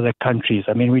than other countries.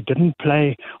 I mean, we didn't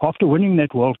play, after winning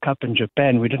that World Cup in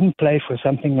Japan, we didn't play for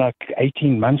something like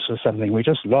 18 months or something. We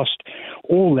just lost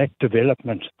all that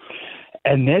development.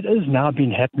 And that has now been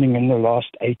happening in the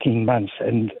last 18 months.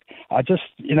 And I just,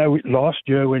 last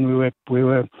year when we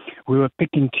were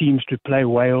picking teams to play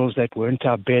Wales that weren't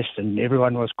our best, and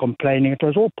everyone was complaining, it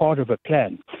was all part of a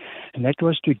plan. And that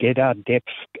was to get our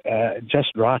depth just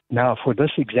right now for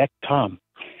this exact time.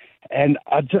 And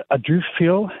I do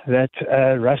feel that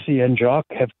Rassie and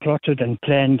Jacques have plotted and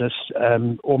planned this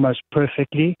almost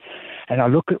perfectly. And I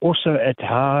look also at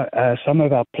how some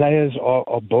of our players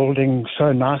are building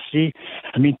so nicely.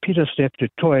 I mean, Peter Step du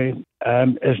Toit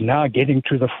is now getting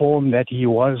to the form that he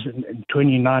was in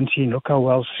 2019. Look how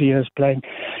well Sia is playing.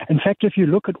 In fact, if you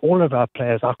look at all of our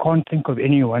players, I can't think of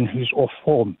anyone who's off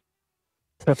form.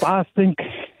 So if I think,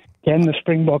 can the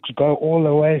Springboks go all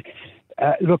the way?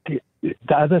 Look,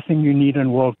 the other thing you need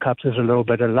in World Cups is a little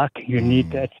bit of luck. You need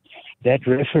that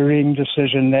refereeing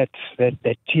decision, that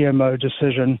TMO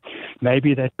decision,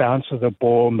 maybe that bounce of the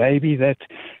ball, maybe that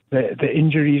the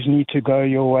injuries need to go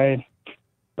your way.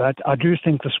 But I do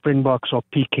think the Springboks are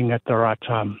peaking at the right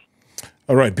time.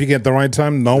 All right, peaking at the right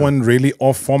time. No one really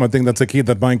off form. I think that's a key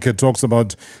that Mike talks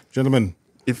about. Gentlemen,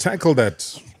 tackle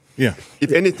that. Yeah.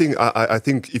 If anything, I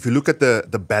think if you look at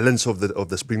the balance of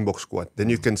the Springbok squad, then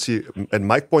you can see, and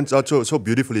Mike points out so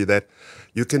beautifully that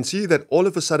you can see that all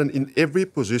of a sudden in every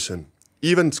position,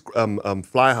 even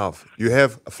fly half, you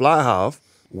have a fly half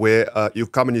where you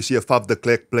come and you see a Faf de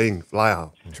Klerk playing fly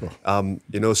half.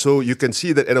 Sure. So you can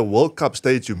see that at a World Cup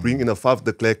stage, you bring in a Faf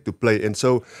de Klerk to play. And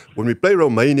so when we play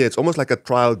Romania, it's almost like a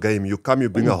trial game. You come, you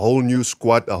bring a whole new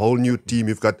squad, a whole new team.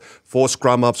 You've got 4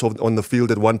 scrum-ups on the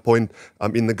field at one point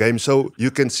in the game. So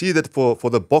you can see that for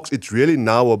the Boks, it's really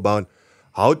now about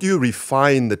how do you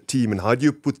refine the team and how do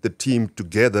you put the team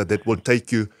together that will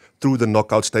take you through the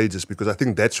knockout stages, because I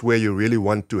think that's where you really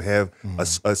want to have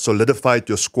a solidified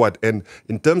your squad. And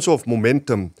in terms of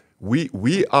momentum,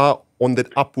 we are on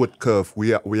that upward curve.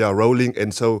 We are rolling,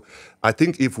 and so I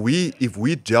think if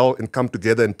we gel and come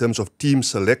together in terms of team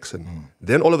selection,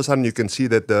 then all of a sudden you can see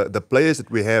that the players that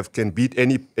we have can beat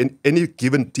any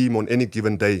given team on any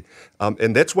given day,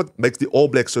 and that's what makes the All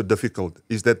Blacks so difficult.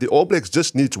 Is that the All Blacks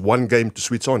just needs one game to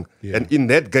switch on, and in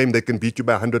that game they can beat you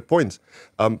by 100 points.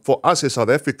 For us as South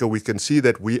Africa, we can see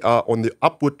that we are on the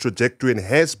upward trajectory and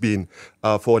has been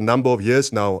for a number of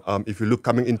years now. If you look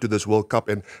coming into this World Cup,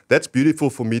 and that's beautiful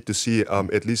for me to see.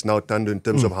 At least now, Thando, in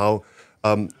terms of how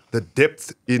the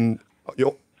depth in,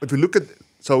 if you look at,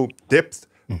 depth,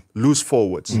 loose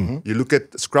forwards. You look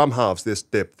at scrum halves, there's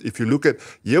depth. If you look at,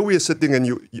 here we are sitting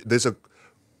and there's a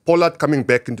Pollard coming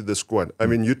back into the squad. I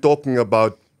mean, you're talking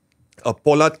about a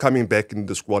Pollard coming back into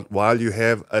the squad while you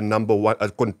have a number one, a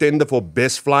contender for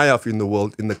best fly-off in the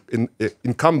world,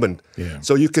 incumbent. Yeah.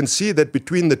 So you can see that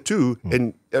between the two,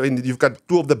 and I mean, you've got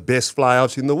 2 of the best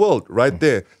fly-offs in the world right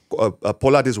there.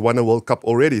 Pollard has won a World Cup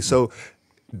already. So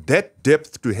that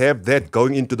depth, to have that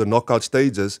going into the knockout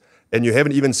stages, and you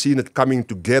haven't even seen it coming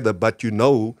together, but you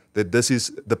know that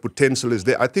the potential is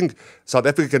there. I think South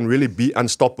Africa can really be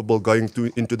unstoppable going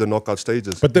into the knockout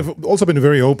stages. But they've also been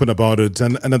very open about it,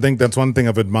 and I think that's one thing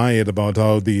I've admired about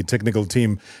how the technical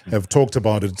team have talked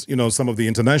about it. Some of the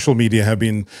international media have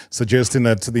been suggesting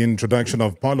that the introduction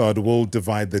of Pollard will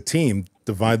divide the team,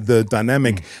 divide the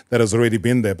dynamic that has already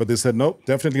been there. But they said, no,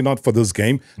 definitely not for this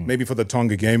game. Maybe for the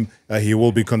Tonga game, he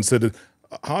will be considered.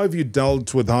 How have you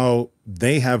dealt with how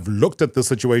they have looked at the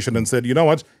situation and said, you know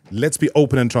what, let's be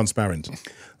open and transparent?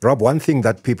 Rob, one thing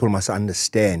that people must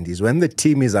understand is when the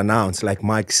team is announced, like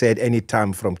Mike said, any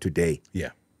time from today,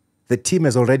 the team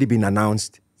has already been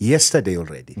announced yesterday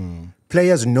already.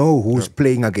 Players know who's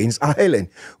playing against Ireland.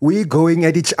 We're going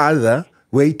at each other,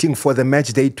 waiting for the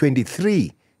match day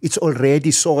 23. It's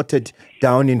already sorted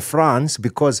down in France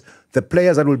because the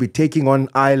players that will be taking on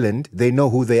Ireland, they know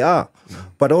who they are.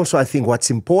 But also I think what's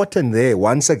important there,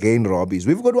 once again, Rob, is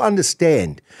we've got to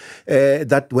understand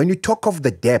that when you talk of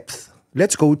the depth,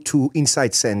 let's go to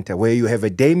inside center where you have a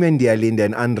Damian Dialinde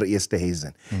and Andre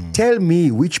Esterhuizen. Tell me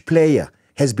which player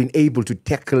has been able to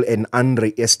tackle an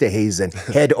Andre Esterhuizen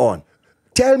head on.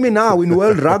 Tell me now in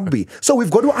World Rugby. So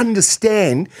we've got to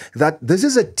understand that this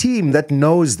is a team that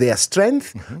knows their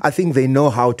strength. I think they know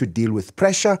how to deal with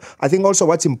pressure. I think also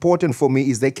what's important for me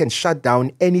is they can shut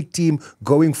down any team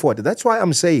going forward. That's why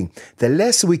I'm saying the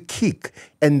less we kick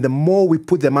and the more we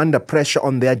put them under pressure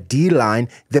on their D-line,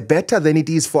 the better than it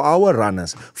is for our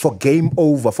runners, for game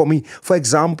over. For me, for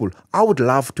example, I would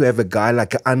love to have a guy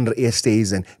like Andre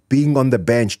Esterhuizen being on the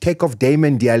bench, take off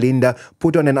Damian Dialinde,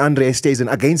 put on an Andre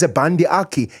Esterhuizen against a Bandi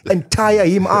Aki and tire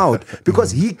him out because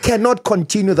he cannot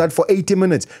continue that for 80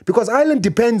 minutes because Ireland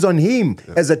depends on him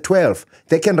as a 12.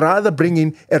 They can rather bring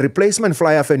in a replacement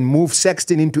fly-off and move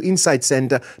Sexton into inside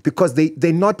center because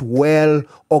they're not well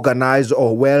organized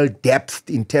or well depthed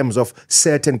in terms of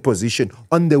certain position.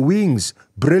 On the wings,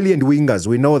 brilliant wingers.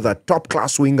 We know that,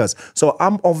 top-class wingers. So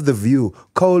I'm of the view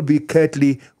Colby,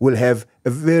 Kirtley will have a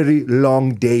very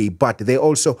long day, but they're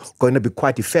also going to be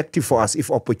quite effective for us if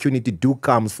opportunity do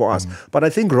come for us. But I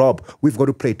think, Rob, we've got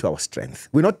to play to our strength.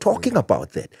 We're not talking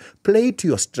about that. Play to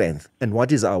your strength. And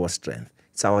what is our strength?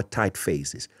 It's our tight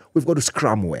phases. We've got to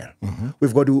scrum well.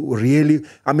 We've got to really,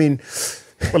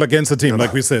 well, against a team,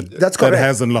 like we said, that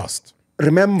hasn't lost.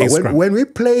 Remember, when we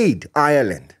played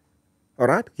Ireland, all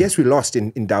right? Yes, we lost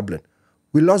in Dublin.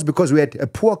 We lost because we had a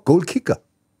poor goal kicker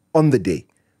on the day.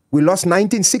 We lost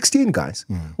 19-16, guys.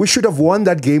 We should have won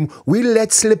that game. We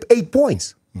let slip 8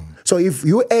 points. So if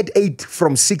you add 8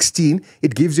 from 16,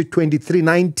 it gives you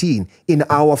 23-19 in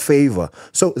our favor.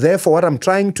 So therefore, what I'm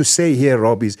trying to say here,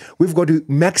 Rob, is we've got to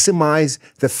maximize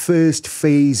the first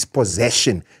phase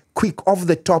possession. Quick off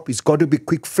the top, it's got to be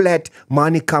quick flat.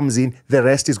 Money comes in, the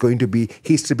rest is going to be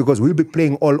history because we'll be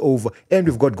playing all over and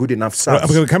we've got good enough subs. I'm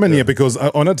going to come in here because I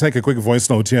want to take a quick voice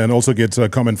note here and also get a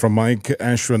comment from Mike,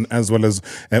 Ashwin, as well as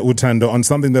Thando on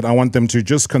something that I want them to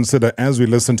just consider as we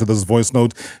listen to this voice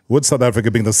note. With South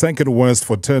Africa being the second worst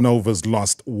for turnovers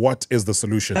lost, what is the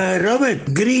solution?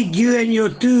 Robert, greet you and your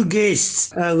 2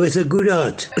 guests with a good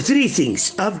heart. 3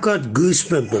 things. I've got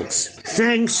goosebumps.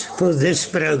 Thanks for this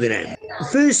program.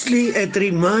 Firstly, it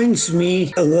reminds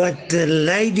me what the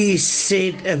ladies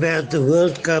said about the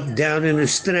World Cup down in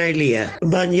Australia.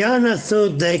 Manana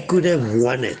thought they could have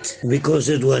won it because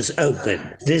it was open.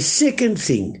 The second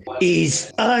thing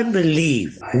is, I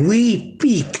believe we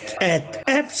peaked at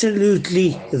absolutely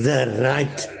the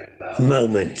right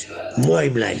moment. Mooi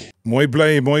bly.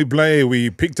 Mooi bly. We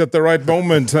peaked at the right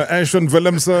moment. Ashwin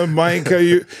Willemse, Mike,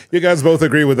 you guys both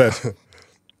agree with that?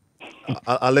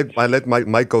 I'll let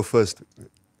Mike go first.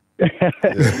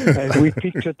 We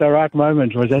peaked at the right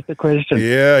moment. Was that the question?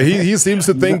 Yeah, he seems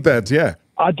to think that. Yeah,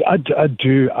 I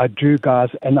do, guys,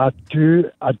 and I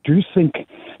do think.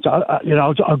 So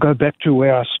I'll go back to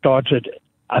where I started.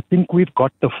 I think we've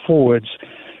got the forwards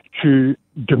to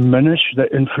diminish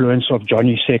the influence of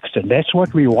Johnny Sexton. That's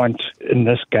what we want in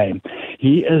this game.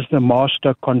 He is the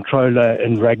master controller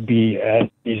in rugby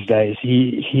these days.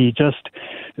 He just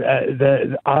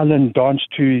the Ireland dance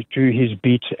to his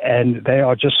beat, and they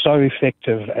are just so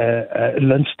effective.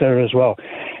 Leinster as well.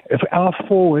 If our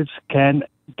forwards can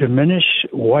diminish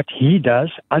what he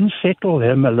does, unsettle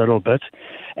him a little bit,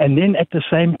 and then at the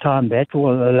same time that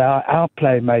will allow our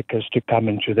playmakers to come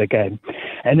into the game.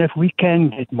 And if we can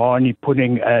get Marnie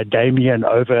putting Damien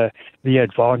over the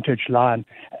advantage line,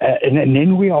 and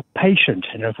then we are patient,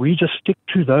 and if we just stick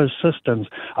to those systems,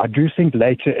 I do think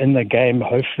later in the game,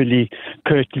 hopefully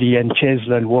Kirtley and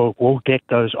Cheslin will get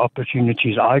those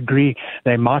opportunities. I agree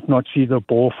they might not see the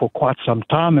ball for quite some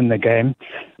time in the game,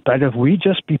 but if we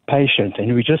just be patient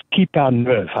and we just keep our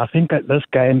nerve, I think at this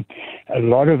game, a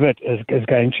lot of it is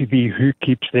going to be who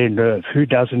keeps their nerve, who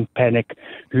doesn't panic,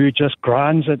 who just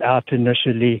grinds it out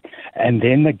initially, and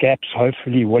then the gaps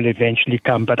hopefully will eventually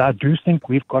come. But I do think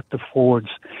we've got the forwards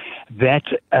that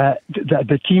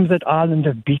the teams that Ireland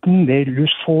have beaten, their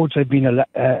loose forwards have been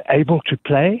able to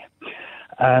play.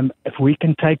 If we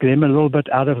can take them a little bit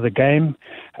out of the game,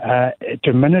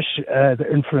 diminish the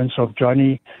influence of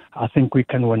Johnny, I think we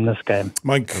can win this game.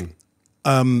 Mike,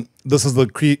 this is the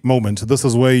key moment. This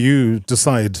is where you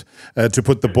decide to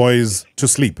put the boys to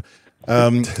sleep.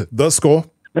 The score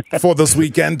for this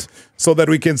weekend, so that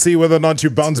we can see whether or not you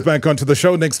bounce back onto the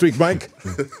show next week, Mike.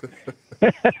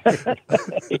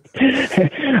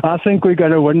 I think we're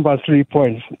going to win by 3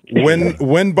 points.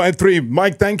 Win by 3.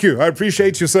 Mike, thank you. I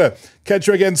appreciate you, sir. Catch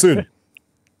you again soon.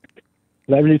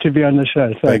 Lovely to be on the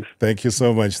show. Thanks. Thank you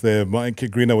so much there. Mike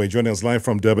Greenaway joining us live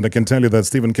from Durban. I can tell you that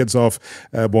Stephen Kitsoff,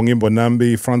 Bongimbo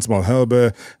Nambi, Franz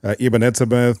Malherbe, Eben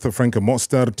Etzebeth, Frank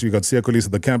Mostert, you got Sia Kolisa,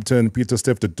 the captain, Peter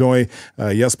Steph de Doy,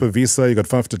 Jasper Visa, you got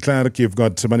Faf de Klerk, you've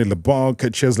got Manny Libbok,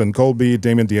 Cheslin Colby,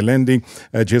 Damien Dielendi,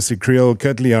 Jesse Creel,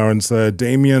 Kirtley Arons,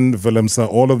 Damien Willemse,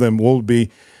 all of them they'll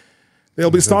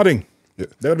be starting. Yeah.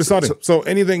 They'll be starting. So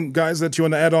anything, guys, that you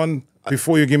want to add on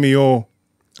before you give me your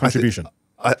contribution?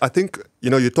 I think,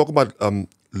 you talk about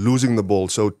losing the ball,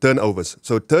 so turnovers.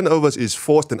 So turnovers is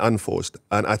forced and unforced.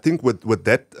 And I think with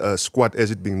that squad,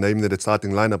 as it being named in the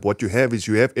starting lineup, what you have is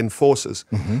you have enforcers.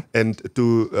 Mm-hmm. And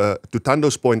to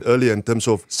Thando's point earlier in terms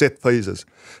of set phases.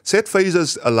 Set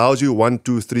phases allows you 1,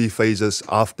 2, 3 phases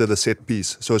after the set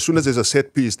piece. So as soon as there's a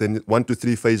set piece, then 1 to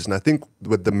 3 phases. And I think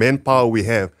with the manpower we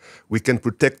have, we can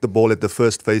protect the ball at the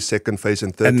first phase, second phase,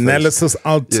 and third phase. Analysis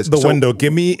out the window.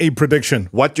 Give me a prediction.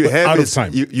 What you have is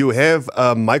you have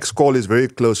Mike's call is very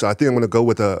close. So I think I'm going to go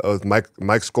with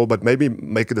Mike's call, but maybe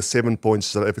make it a 7 points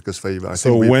South Africa's favor.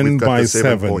 So win by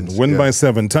 7. Win by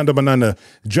 7. Thando Manana,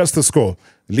 just the score.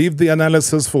 Leave the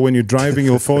analysis for when you're driving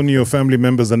your phone, your family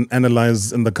members, and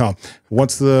analyze in the car.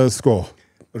 What's the score?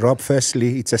 Rob,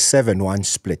 firstly, it's a 7-1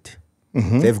 split.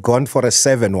 Mm-hmm. They've gone for a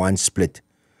 7-1 split.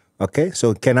 Okay,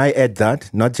 so can I add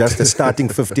that? Not just the starting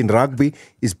 15 rugby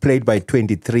is played by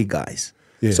 23 guys.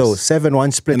 Yes. So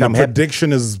 7-1 split. And the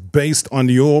prediction is based on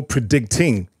your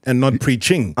predicting and not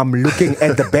preaching. I'm looking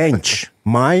at the bench.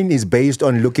 Mine is based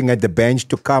on looking at the bench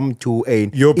to come to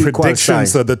a your prediction,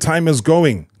 sir. The time is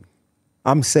going.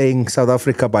 I'm saying South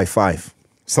Africa by 5.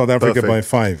 South Africa by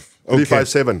 5. Okay.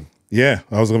 3-5-7. Yeah,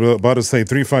 I was about to say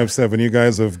 3-5-7. You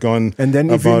guys have gone. And then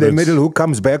if in the middle, who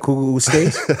comes back, who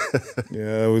stays?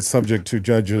 Yeah, it's subject to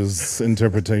judges'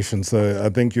 interpretation. So I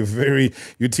think you're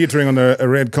teetering on a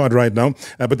red card right now.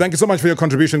 But thank you so much for your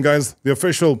contribution, guys. The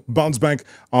official bounce back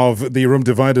of the Room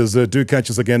Dividers. Do catch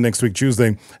us again next week,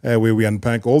 Tuesday, where we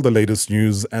unpack all the latest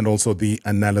news and also the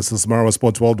analysis. Marawa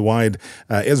Sports Worldwide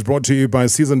is brought to you by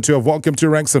Season 2 of Welcome to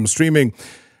Wrexham, streaming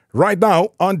right now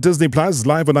on Disney Plus,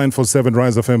 live on 947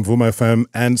 Rise FM, Vuma FM,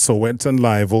 and Sowetan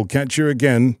Live. We'll catch you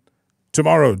again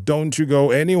tomorrow. Don't you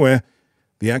go anywhere.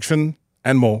 The action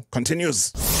and more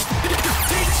continues.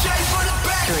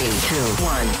 1.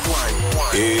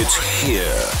 It's here.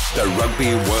 The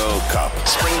Rugby World Cup.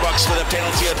 Springboks with a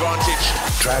penalty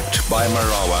advantage. Tracked by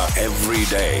Marawa every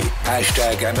day.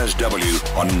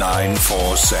 #MSW on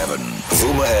 947.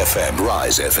 Vuma FM,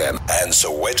 Rise FM, and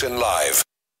Sowetan Live.